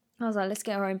was like, let's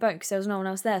get our own boat, because there was no one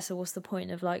else there, so what's the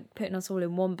point of, like, putting us all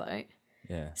in one boat?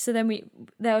 Yeah. So then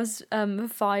there was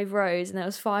 5 rows, and there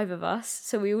was 5 of us,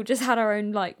 so we all just had our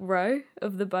own, like, row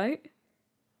of the boat.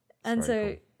 And so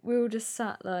very we all just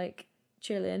sat, like,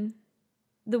 chilling.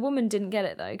 The woman didn't get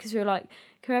it, though, because we were like,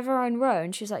 can we have our own row?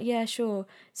 And she was like, yeah, sure.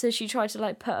 So she tried to,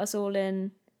 like, put us all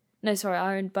in... No, sorry,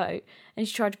 our own boat. And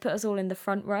she tried to put us all in the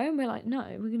front row, and we're like, no,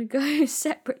 we're going to go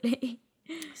separately.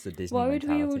 It's the Disney Why would we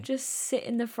all mentality. just sit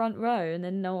in the front row and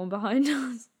then no one behind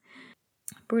us?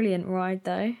 Brilliant ride,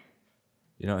 though.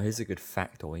 You know, here's a good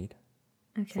factoid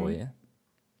for Okay. you.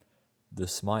 The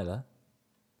Smiler,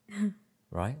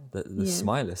 right? The Yeah.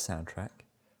 Smiler soundtrack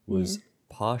was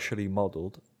partially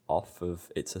modelled off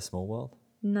of It's a Small World.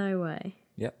 No way.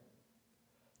 Yep.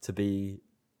 To be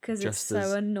Because it's Just so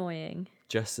as- annoying.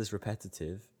 just as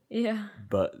repetitive, Yeah.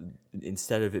 but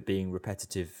instead of it being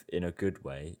repetitive in a good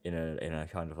way, in a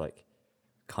kind of like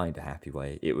kind of happy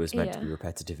way, it was meant to be Yeah.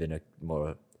 repetitive in a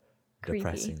more Creepy.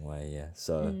 depressing way. Yeah.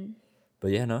 So,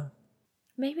 but yeah, no.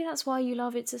 Maybe that's why you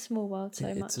love It's a Small World so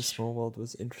It's much. a Small World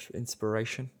was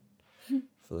inspiration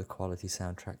for the quality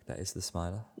soundtrack that is the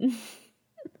Smiler.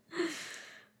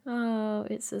 Oh,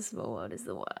 It's a Small World is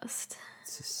the worst.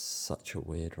 It's just such a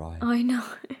weird ride. I know.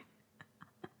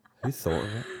 Who thought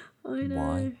of it? I know.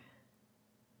 Why?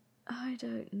 I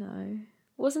don't know.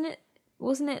 Wasn't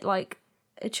it like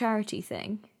a charity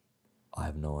thing? I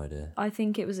have no idea. I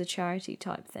think it was a charity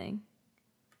type thing.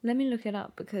 Let me look it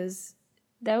up because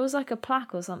there was like a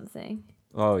plaque or something.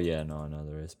 Oh yeah, no, I know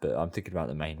there is, but I'm thinking about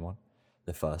the main one,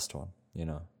 the first one. You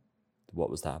know, what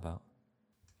was that about?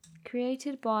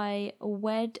 Created by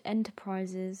WED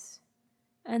Enterprises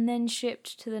and then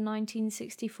shipped to the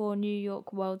 1964 New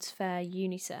York World's Fair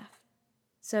UNICEF.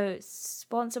 So it's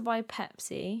sponsored by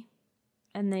Pepsi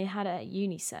and they had it at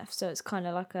UNICEF, so it's kind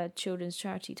of like a children's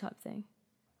charity type thing.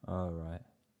 Oh right.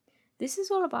 This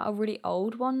is all about a really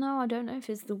old one now. I don't know if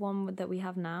it's the one that we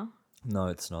have now. No,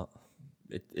 it's not.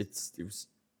 It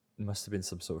must have been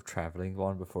some sort of traveling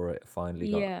one before it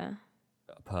finally got Yeah.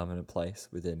 a permanent place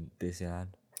within Disneyland.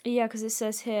 Yeah, because it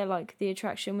says here, like, the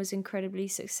attraction was incredibly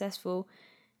successful.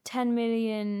 10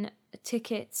 million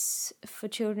tickets for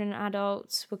children and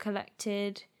adults were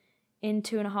collected in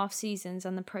 2.5 seasons,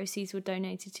 and the proceeds were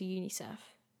donated to UNICEF.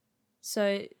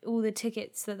 So all the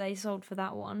tickets that they sold for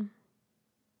that one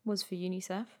was for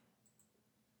UNICEF.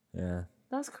 Yeah.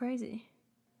 That's crazy.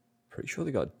 Pretty sure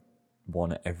they got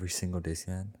one at every single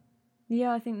Disneyland.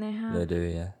 Yeah, I think they have. They do,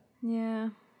 yeah. Yeah,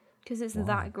 because it's Why?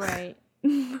 that great.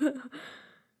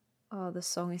 Oh, the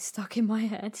song is stuck in my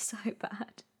head so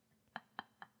bad.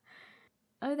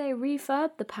 Oh, they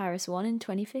refurbed the Paris one in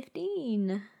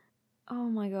 2015. Oh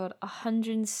my god,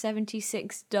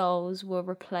 176 dolls were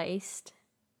replaced.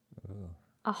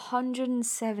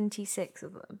 176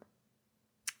 of them.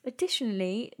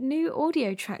 Additionally, new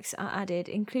audio tracks are added,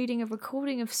 including a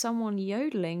recording of someone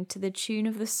yodeling to the tune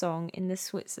of the song in the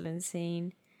Switzerland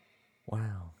scene.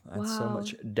 Wow, that's so Wow.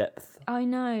 much depth. I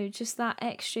know, just that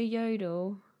extra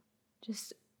yodel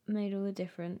just made all the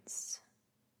difference.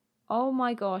 Oh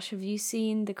my gosh, have you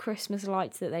seen the Christmas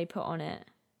lights that they put on it?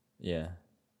 Yeah.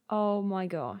 Oh my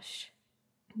gosh.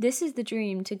 This is the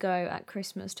dream to go at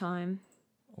Christmas time.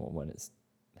 Or when it's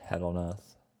hell on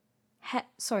earth.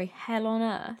 Hell on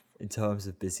earth. In terms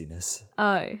of busyness.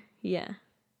 Oh, yeah.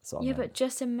 That's what I Yeah, meant. but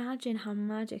just imagine how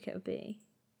magic it would be.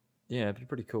 Yeah, it'd be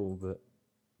pretty cool, but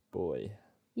boy.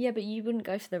 Yeah, but you wouldn't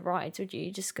go for the rides, would you?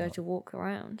 You just go to walk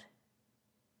around.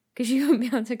 Because you wouldn't be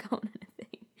able to go on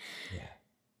anything. Yeah.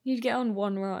 You'd get on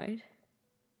one ride.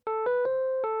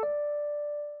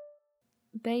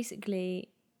 Basically,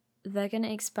 they're going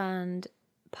to expand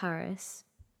Paris.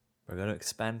 We're going to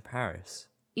expand Paris.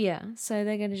 Yeah, so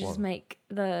they're going to just Whoa. make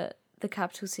the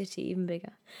capital city even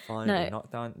bigger. Finally, No.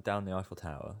 knock down the Eiffel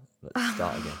Tower. Let's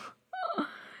start again.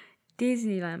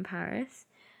 Disneyland Paris.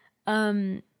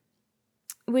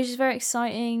 Which is very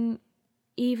exciting,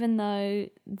 even though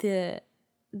the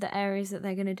areas that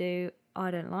they're going to do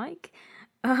I don't like.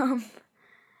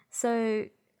 So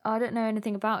I don't know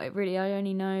anything about it really. I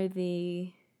only know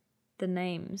the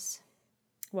names.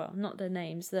 Well, not the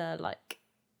names. They're like,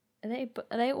 are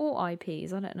they all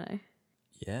IPs? I don't know.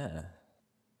 Yeah.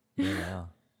 Yeah, they are.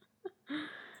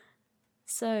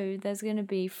 So there's going to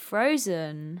be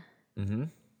Frozen. Mm-hmm.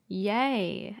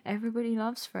 Yay! Everybody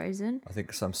loves Frozen. I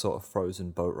think some sort of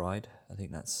frozen boat ride. I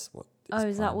think that's what.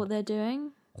 Is that what they're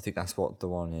doing? I think that's what the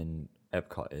one in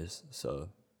Epcot is. So,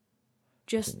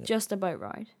 Just a boat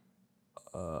ride.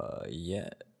 yeah,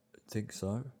 I think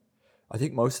so. I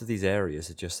think most of these areas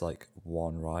are just like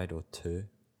one ride or two.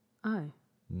 Oh.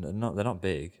 They're not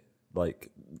big. Like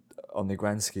on the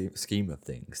grand scheme of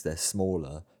things, they're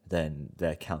smaller than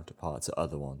their counterparts at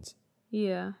other ones.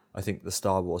 Yeah. I think the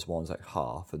Star Wars one's like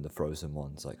half, and the Frozen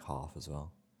one's like half as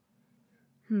well.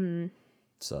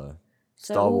 So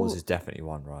Star Wars is definitely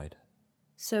one ride.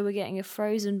 So we're getting a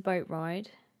Frozen boat ride.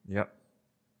 Yep.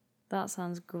 That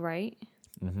sounds great.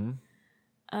 Mm-hmm.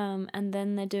 And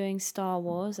then they're doing Star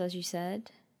Wars, as you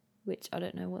said, which I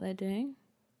don't know what they're doing.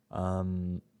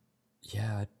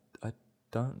 Yeah, I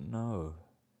don't know.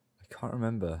 I can't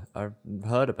remember. I've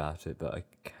heard about it, but I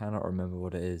cannot remember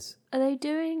what it is. Are they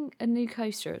doing a new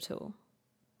coaster at all?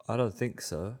 I don't think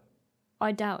so.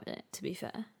 I doubt it, to be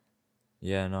fair.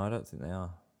 Yeah, no, I don't think they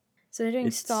are. So they're doing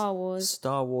It's Star Wars.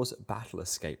 Star Wars Battle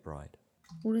Escape Ride.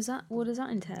 What does that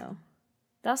entail?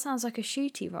 That sounds like a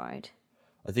shooty ride.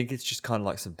 I think it's just kind of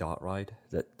like some dart ride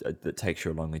that takes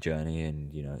you along a journey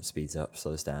and, you know, it speeds up,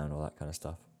 slows down, all that kind of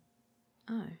stuff.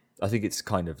 Oh. I think it's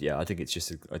kind of, yeah, I think it's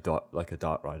just a dart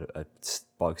ride, a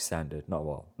bog standard, not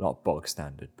bog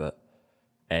standard, but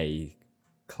a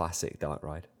classic dart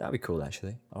ride. That'd be cool,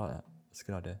 actually. I like that. That's a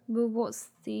good idea. Well, what's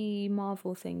the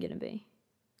Marvel thing going to be?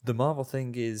 The Marvel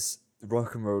thing is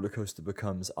Rock and Roller Coaster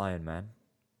becomes Iron Man,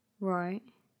 Right.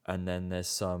 and then there's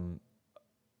some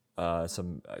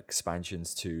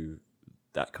expansions to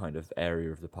that kind of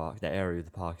area of the park. That area of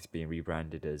the park is being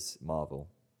rebranded as Marvel,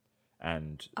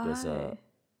 and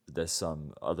there's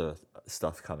some other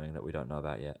stuff coming that we don't know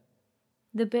about yet.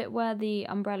 The bit where the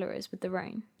umbrella is with the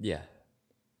rain. Yeah,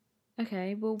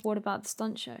 Okay, well, what about the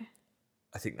stunt show?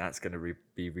 I think that's going to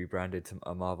be rebranded to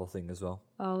a Marvel thing as well.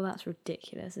 Oh, that's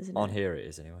ridiculous, isn't On it? here it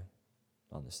is anyway.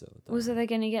 On this little. Also, they're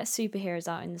going to get superheroes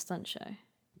out in the stunt show.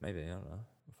 Maybe, I don't know.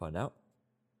 We'll find out.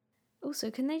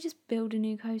 Also, can they just build a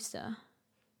new coaster?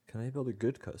 Can they build a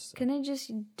good coaster? Can they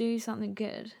just do something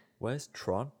good? Where's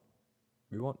Tron?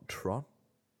 We want Tron.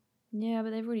 Yeah,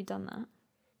 but they've already done that.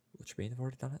 What do you mean they've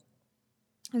already done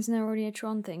it? Isn't there already a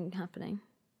Tron thing happening?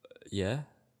 Yeah,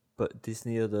 but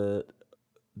Disney are the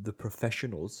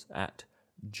professionals at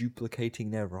duplicating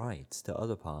their rides to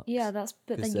other parks. Yeah, but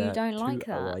 'Cause then you they're don't too like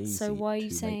that. lazy So why are you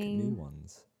to saying make new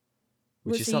ones?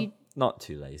 Well, Which is so you- not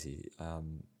too lazy. I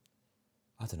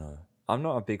don't know. I'm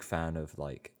not a big fan of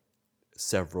like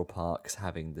several parks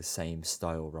having the same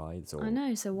style rides. Or I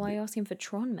know, so why are you asking for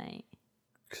Tron, mate?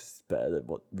 'cause it's better than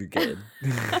what we're getting.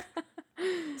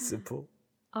 Simple.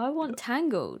 I want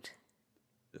Tangled.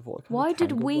 What kind of Why did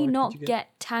Tangled we ride could not you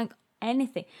get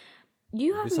anything?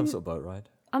 You have Maybe some sort of boat ride.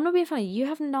 I'm not being funny. You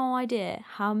have no idea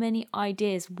how many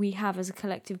ideas we have as a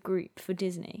collective group for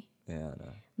Disney. Yeah, I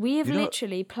know. We have You know-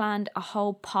 literally planned a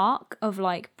whole park of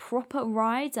like proper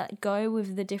rides that go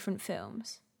with the different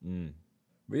films.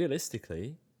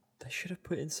 Realistically, they should have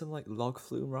put in some like log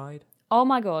flume ride. Oh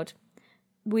my god,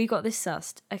 we got this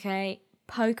sussed. Okay,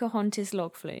 Pocahontas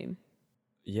log flume.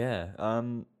 Yeah,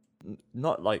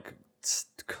 not like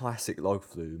classic log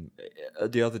flume.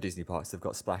 At the other Disney parks, they've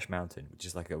got Splash Mountain, which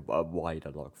is like a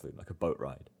wider log flume, like a boat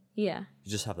ride. Yeah,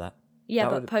 You just have that. yeah, That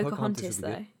but would- Pocahontas would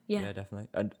be though. good. Yeah. Definitely.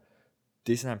 And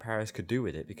Disneyland Paris could do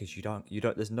with it because you don't.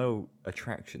 There's no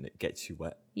attraction that gets you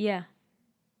wet. Yeah.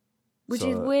 Which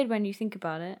is So- weird when you think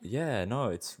about it. Yeah, no,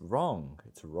 it's wrong.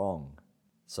 It's wrong.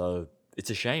 So it's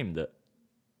a shame that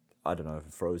I don't know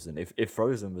if Frozen. If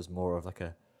Frozen was more of like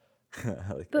a,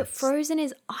 like But Frozen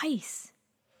is ice.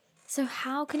 So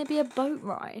how can it be a boat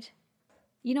ride?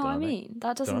 You know what I Dunno, mate. mean?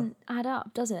 That doesn't add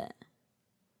up, does it?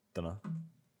 don't know.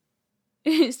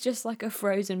 It's just like a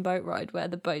frozen boat ride where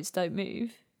the boats don't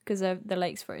move because the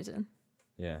lake's frozen.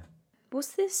 Yeah.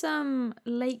 What's this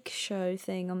lake show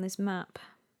thing on this map?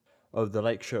 Oh, the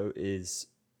lake show is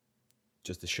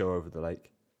just a show over the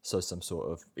lake. So some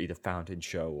sort of either fountain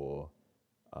show or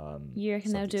You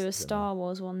reckon they'll something do a similar. Star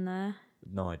Wars one there?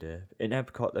 No idea. In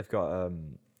Epcot, they've got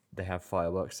they have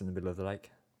fireworks in the middle of the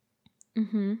lake.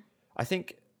 Mm-hmm. I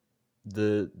think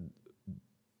the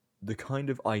kind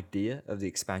of idea of the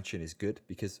expansion is good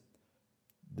because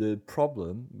the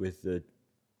problem with the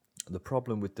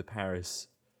Paris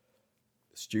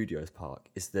Studios park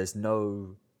is there's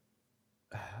no.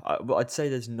 I'd say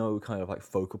there's no kind of like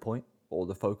focal point, or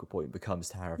the focal point becomes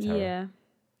Tower of Terror, Yeah.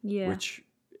 Yeah. which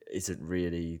isn't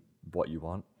really what you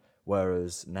want.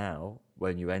 Whereas now,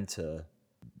 when you enter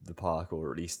the park,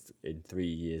 or at least in 3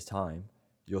 years' time,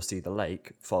 you'll see the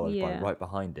lake followed by Yeah. right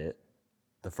behind it,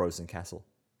 the frozen castle,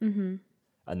 Mm-hmm.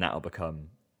 and that'll become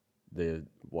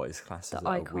what is classed The as a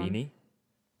icon. weenie.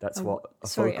 That's A- what a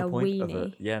sorry, focal a point of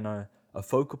weenie. a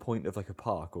focal point of like a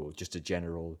park or just a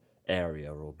general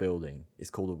area or building is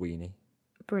called a weenie.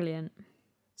 Brilliant.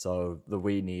 So the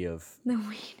weenie of The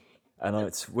weenie. I know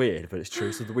it's weird, but it's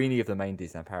true. So the weenie of the main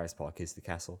Disneyland Paris park is the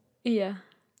castle. Yeah.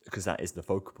 Because that is the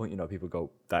focal point. You know, people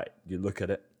go that you look at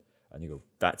it and you go,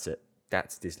 that's it.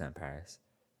 That's Disneyland Paris.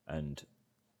 And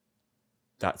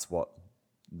that's what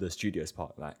the Studios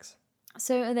park lacks.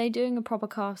 So are they doing a proper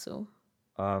castle?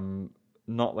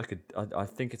 Not like I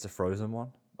think it's a Frozen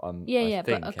one. Yeah, think,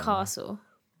 but a anyway. castle.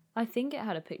 I think it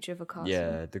had a picture of a castle.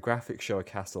 Yeah, the graphics show a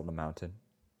castle on a mountain.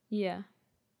 Yeah.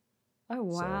 Oh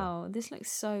wow, this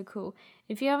looks so cool.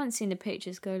 If you haven't seen the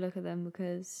pictures, go look at them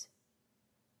because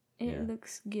it Yeah.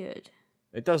 looks good.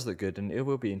 It does look good, and it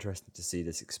will be interesting to see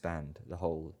this expand, the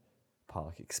whole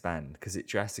park expand, because it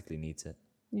drastically needs it.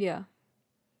 Yeah.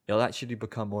 It'll actually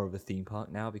become more of a theme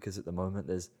park now because at the moment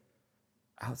there's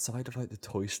outside of like the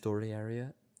Toy Story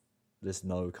area, there's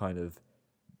no kind of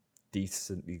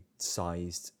decently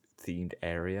sized themed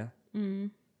area.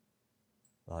 Mm.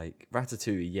 Like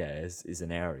Ratatouille, yeah, is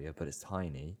an area, but it's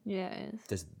tiny. Yeah, it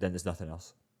is. There's nothing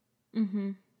else.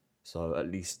 Mm-hmm. So at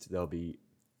least there'll be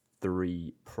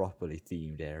 3 properly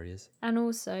themed areas. And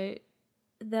also,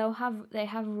 they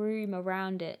have room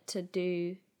around it to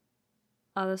do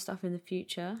other stuff in the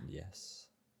future. Yes.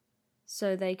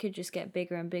 So they could just get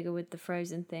bigger and bigger with the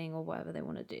Frozen thing or whatever they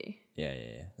want to do.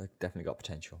 Yeah. They've definitely got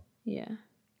potential, Yeah.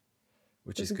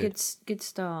 which It's is a good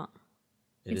start.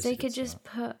 It If is a they good could just start.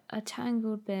 put a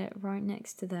Tangled bit right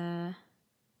next to there,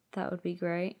 that would be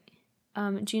great.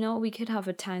 Do you know what we could have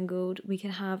a Tangled? We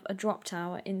could have a drop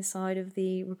tower inside of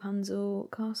the Rapunzel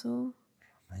castle.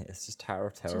 Mate, it's just Tower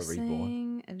of Terror Just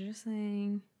reborn. saying, just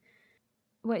saying.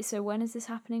 Wait, so when is this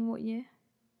happening? What year?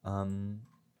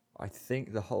 I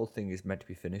think the whole thing is meant to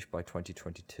be finished by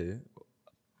 2022.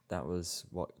 That was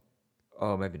what?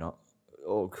 Oh, maybe not.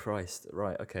 Oh Christ!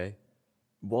 Right, okay.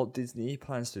 Walt Disney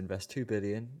plans to invest 2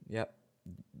 billion. Yep,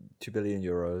 2 billion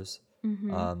euros.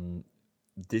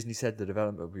 Disney said the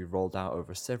development will be rolled out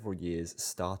over several years,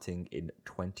 starting in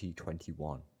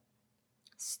 2021.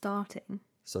 Starting.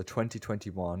 So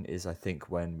 2021 is, I think,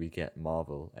 when we get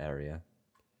Marvel area,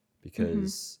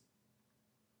 because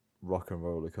Rock and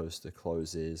Roller Coaster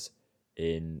closes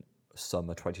in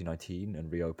summer 2019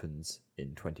 and reopens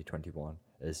in 2021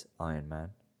 as Iron Man.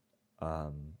 The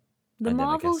And then I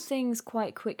Marvel guess- thing's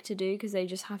quite quick to do because they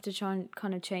just have to try and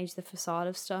kind of change the facade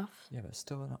of stuff. Yeah, but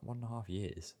still not 1.5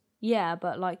 years. Yeah,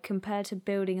 but like compared to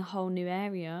building a whole new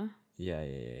area, Yeah.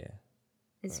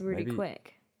 it's Right, really maybe-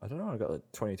 quick. I don't know where I got the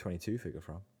 2022 figure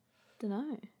from.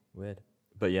 Dunno. Weird.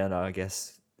 But yeah, no, I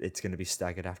guess it's going to be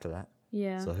staggered after that.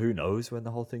 Yeah. So who knows when the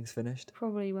whole thing's finished?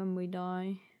 Probably when we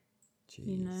die, Jeez.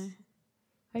 you know.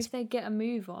 Hope they get a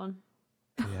move on.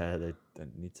 Yeah, they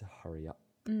need to hurry up.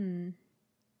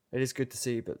 It is good to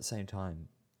see, but at the same time,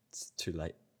 it's too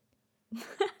late.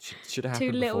 Should have Too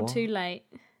happened little, before. too late.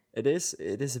 It is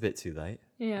a bit too late.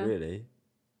 Yeah. Really.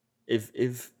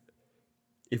 If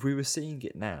we were seeing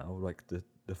it now, like the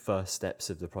first steps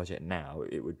of the project now,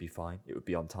 it would be fine. It would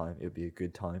be on time. It would be a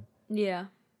good time. Yeah.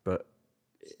 But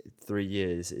 3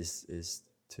 years is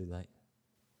too late,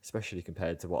 especially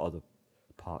compared to what other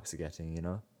parks are getting. You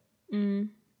know.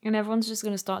 And everyone's just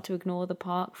going to start to ignore the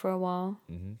park for a while.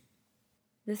 Mm-hmm.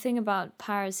 The thing about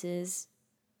Paris is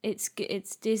it's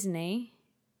Disney,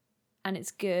 and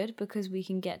it's good because we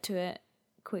can get to it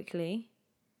quickly,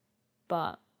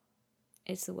 but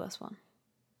it's the worst one.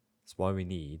 That's why we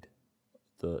need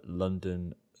the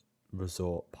London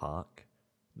Resort Park,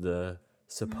 the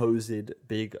supposed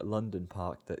big London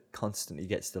park that constantly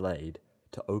gets delayed,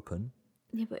 to open.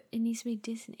 Yeah, but it needs to be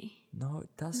Disney. No, it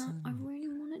No, doesn't. I really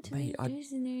want it to Mate, be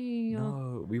Disney.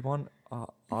 No, we want. I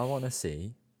want to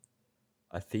see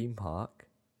a theme park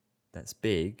that's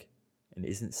big and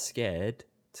isn't scared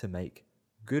to make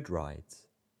good rides,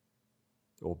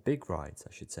 or big rides,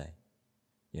 I should say.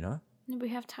 You know? No, we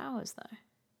have towers though.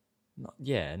 No,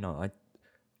 yeah, no.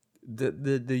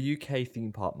 The UK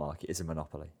theme park market is a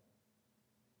monopoly.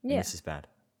 And Yeah. this is bad.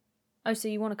 Oh, so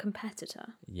you want a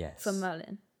competitor Yes. for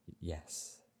Merlin?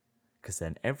 Yes. Because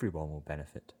then everyone will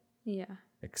benefit, Yeah.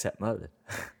 except Merlin.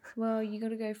 Well, you got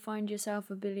to go find yourself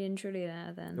a billion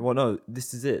trillionaire then. Well, no,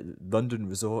 this is it. London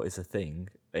Resort is a thing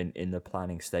in the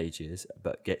planning stages,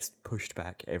 but gets pushed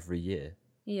back every year.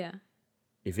 Yeah.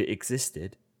 If it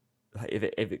existed,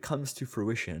 if it comes to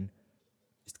fruition,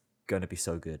 it's gonna be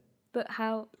so good. But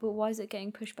why is it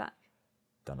getting pushed back?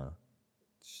 Don't know.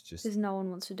 It's just Because no one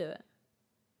wants to do it.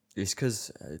 it's because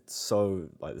it's so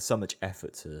like there's so much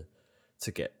effort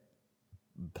to get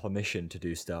permission to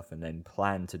do stuff and then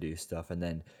plan to do stuff and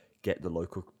then get the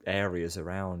local areas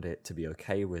around it to be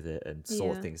okay with it and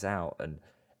sort Yeah. things out, and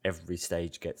every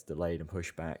stage gets delayed and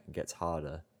pushed back and gets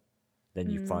harder. Then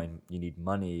you find you need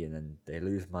money, and then they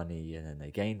lose money, and then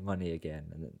they gain money again,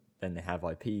 and then they have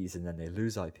IPs, and then they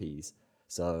lose IPs.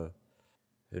 So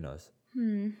who knows?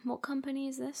 What company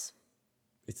is this?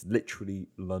 It's literally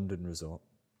London Resort.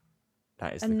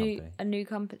 That is A the new company. a new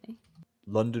company.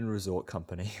 London Resort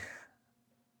Company.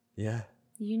 Yeah.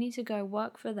 You need to go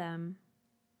work for them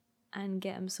and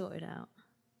get them sorted out.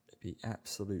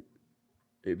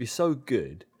 It'd be so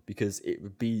good because it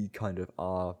would be kind of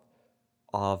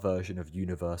our version of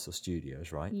Universal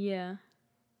Studios, right? Yeah.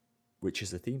 Which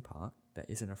is a theme park that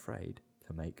isn't afraid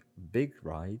to make big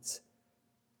rides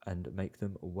and make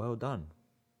them well done.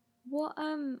 What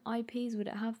IPs would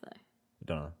it have though? I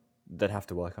don't know. They'd have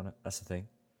to work on it. That's the thing.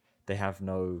 They have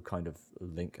no kind of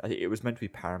link. I think it was meant to be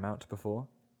Paramount before.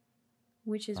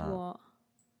 Which is what?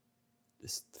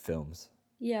 It's films.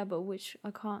 Yeah, but which I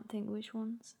can't think which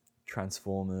ones.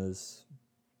 Transformers,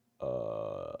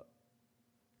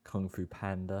 Kung Fu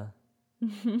Panda,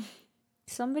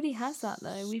 Somebody has that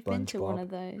though. We've been to one SpongeBob, of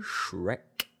those.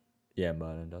 Shrek. Yeah,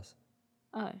 Merlin does.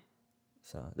 Oh.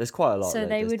 So there's quite a lot. So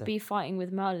they There's would be fighting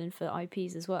with Merlin for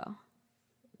IPs as well.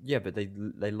 Yeah, but they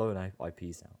loan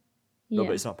IPs now. Yeah. No,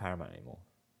 but it's not Paramount anymore.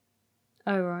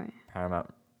 Oh right.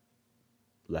 Paramount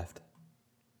left.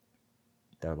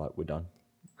 They're like, we're done.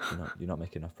 You're not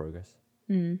making enough progress.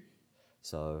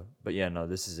 So, but yeah, no,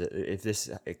 this is it. If this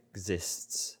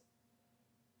exists,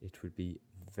 it would be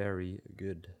very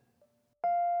good.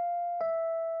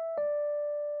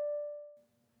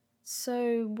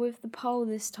 So with the poll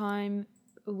this time,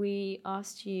 we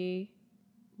asked you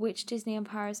which Disney on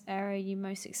Paris area are you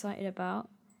most excited about,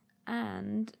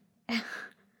 and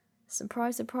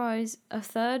surprise, surprise, a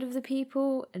third of the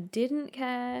people didn't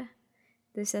care.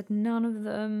 They said none of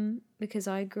them, because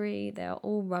I agree, they are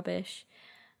all rubbish.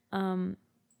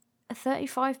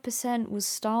 35% was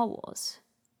Star Wars,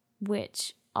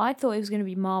 which I thought it was going to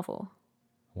be Marvel,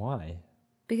 Why?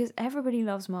 because everybody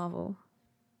loves Marvel.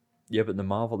 Yeah, but the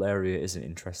Marvel area isn't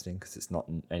interesting because it's not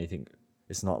anything.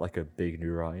 It's not like a big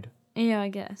new ride. Yeah, I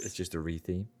guess. It's just a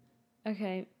re-theme.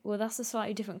 Okay, well that's a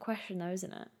slightly different question though,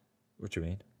 isn't it? What do you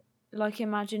mean? Like,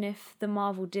 imagine if the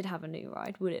Marvel did have a new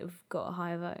ride, would it have got a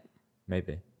higher vote?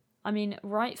 Maybe. I mean,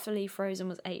 rightfully Frozen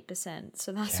was 8%,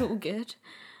 so that's Yeah. all good.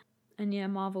 And yeah,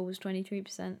 Marvel was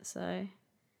 23%, so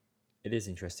It is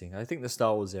interesting. I think the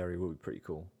Star Wars area would be pretty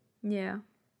cool. yeah.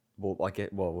 Well,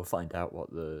 we'll find out what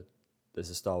there's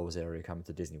a Star Wars area coming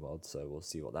to Disney World, so we'll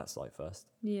see what that's like first.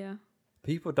 Yeah.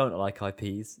 People don't like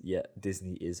IPs, yet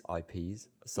Disney is IPs,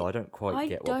 so I don't quite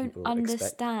get what people I don't expect.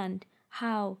 understand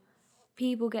how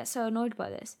people get so annoyed by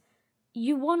this.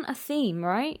 You want a theme,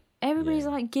 right? Everybody's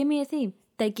Yeah. like, give me a theme.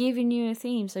 They're giving you a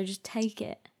theme, so just take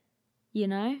it. You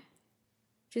know?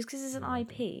 Just because it's an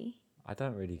IP. I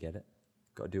don't really get it.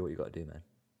 Got to do what you got to do, man.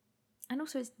 And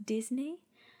also, it's Disney.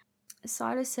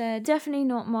 Silas said, definitely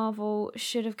not Marvel.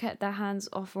 Should have kept their hands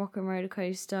off Rock and Roller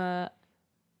Coaster.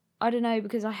 I don't know,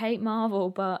 because I hate Marvel,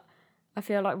 but I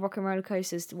feel like Rock and Roller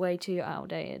Coaster is way too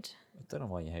outdated. I don't know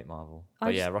why you hate Marvel. Rock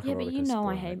and Roller Coaster. But you know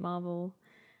I hate Marvel.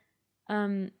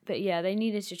 But yeah, they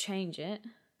needed to change it.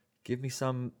 Give me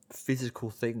some physical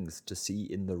things to see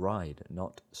in the ride,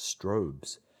 not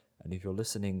strobes. And if you're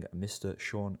listening, Mr.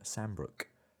 Sean Sambrook,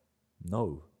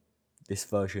 no, this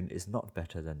version is not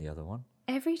better than the other one.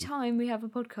 Every time we have a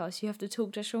podcast, you have to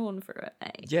talk to Sean for it,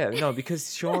 eh? Yeah, no,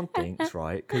 because Sean thinks,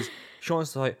 right? Because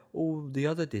Sean's like, oh, the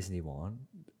other Disney one,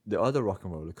 the other Rock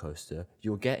and Roller Coaster,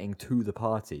 you're getting to the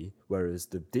party, whereas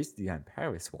the Disneyland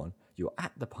Paris one, you're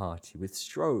at the party with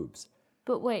strobes.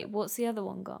 But wait, what's the other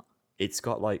one got? It's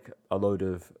got like a load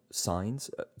of signs.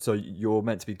 So you're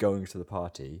meant to be going to the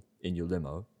party in your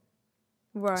limo.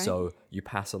 Right. So you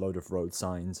pass a load of road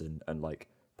signs and like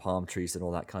palm trees and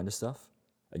all that kind of stuff.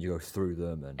 And you go through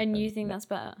them. And you think that's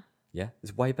better? Yeah,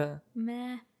 it's way better.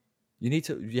 Meh.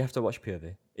 You have to watch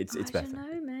POV. It's better. I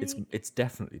don't know, mate. It's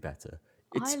definitely better.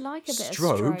 It's I like a bit of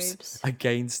strobes strobes.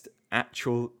 against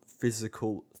actual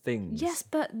physical things. Yes,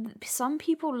 but some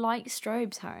people like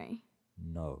strobes, Harry.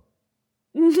 No.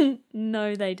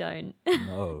 No, they don't.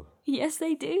 No. Yes,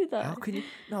 they do, though. How can you?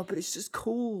 No, but it's just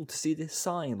cool to see this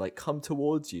sign like come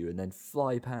towards you and then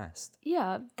fly past.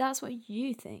 Yeah, that's what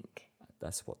you think.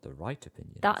 That's what the right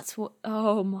opinion is. That's what.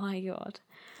 Oh my god.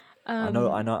 I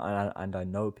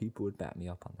know people would back me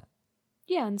up on that.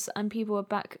 Yeah, and people would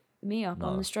back me up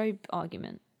on the strobe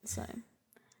argument. So,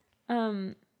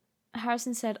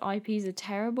 Harrison said IPs are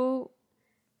terrible.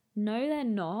 No, they're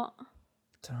not.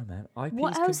 I don't know, man. IPs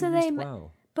What else can are be they? used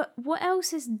well. But what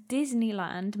else is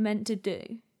Disneyland meant to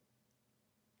do?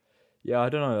 Yeah, I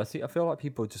don't know. I feel like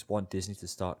people just want Disney to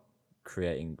start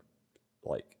creating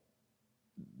like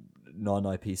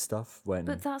non-IP stuff when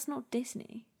But that's not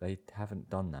Disney. they haven't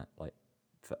done that like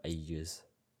for ages.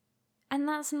 And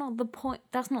that's not the point.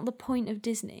 That's not the point of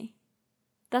Disney.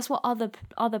 That's what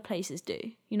other places do.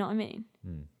 You know what I mean?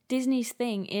 Disney's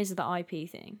thing is the IP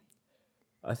thing.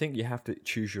 I think you have to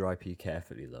choose your IP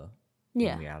carefully, though.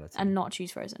 Yeah, In reality, and not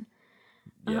choose Frozen.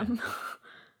 yeah,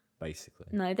 basically.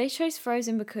 No, they chose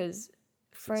Frozen because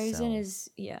Frozen sells. is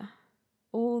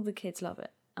all the kids love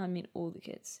it. I mean, all the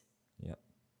kids. Yep.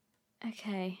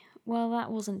 Okay, well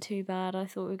that wasn't too bad. I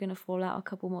thought we were gonna fall out a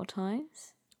couple more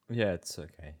times. Yeah, it's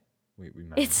okay. We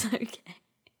managed. It's okay.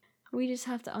 We just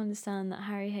have to understand that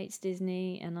Harry hates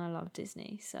Disney and I love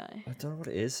Disney. So I don't know what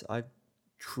it is. I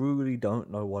truly don't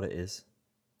know what it is.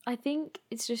 I think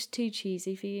it's just too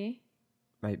cheesy for you.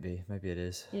 Maybe it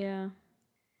is. Yeah.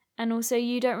 And also,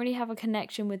 you don't really have a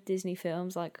connection with Disney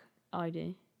films like I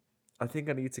do. I think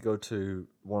I need to go to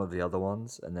one of the other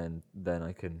ones, and then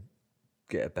I can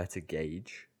get a better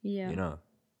gauge. Yeah. You know,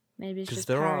 Maybe it's 'Cause just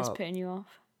there Paris are- putting you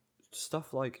off.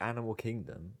 stuff like Animal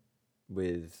Kingdom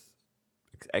with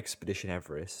Expedition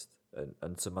Everest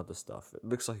and some other stuff. It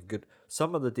looks like a good.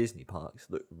 Some of the Disney parks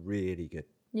look really good.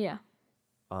 Yeah.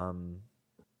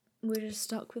 We're just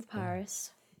stuck with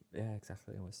Paris. Yeah,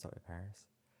 exactly. I want to start with Paris.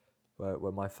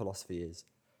 Where my philosophy is,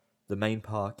 the main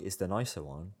park is the nicer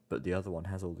one, but the other one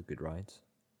has all the good rides.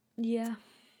 Yeah.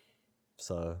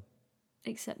 So.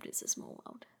 Except it's a small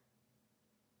world.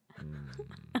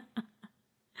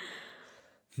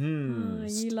 Oh,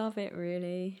 you love it,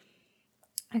 really.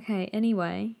 Okay,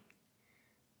 anyway.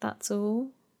 That's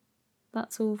all.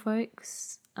 That's all,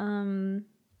 folks.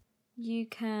 You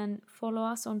can follow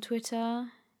us on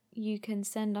Twitter. You can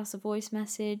send us a voice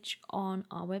message on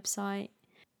our website.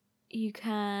 You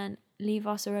can leave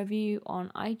us a review on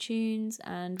iTunes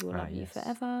and we'll love you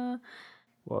forever.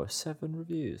 Whoa, 7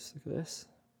 reviews. Look at this.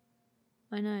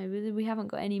 I know, we haven't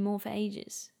got any more for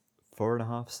ages.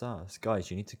 4.5 stars. Guys,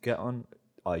 you need to get on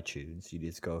iTunes. You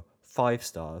need to go 5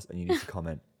 stars and you need to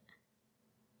comment.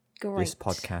 Great. This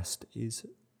podcast is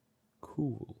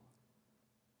cool.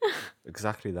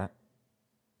 Exactly that.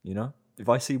 You know? If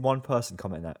I see one person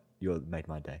comment that, you've made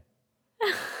my day.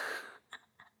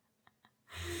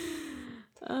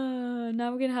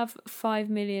 Now we're going to have 5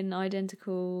 million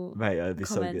identical Mate, that'd be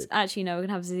comments. so good. Actually, no, we're going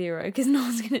to have 0 because no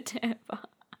one's going to do it. But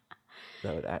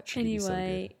That would actually be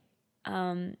so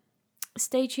good.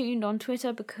 Stay tuned on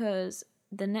Twitter because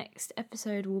the next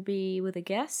episode will be with a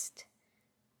guest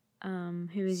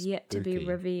who is yet to be Spooky.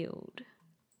 revealed.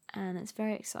 And it's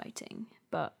very exciting.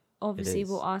 But obviously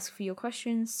we'll ask for your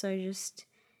questions, so just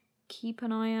keep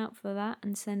an eye out for that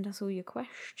and send us all your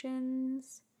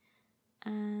questions.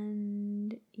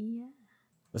 And yeah.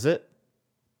 That's it.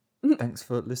 Thanks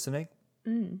for listening.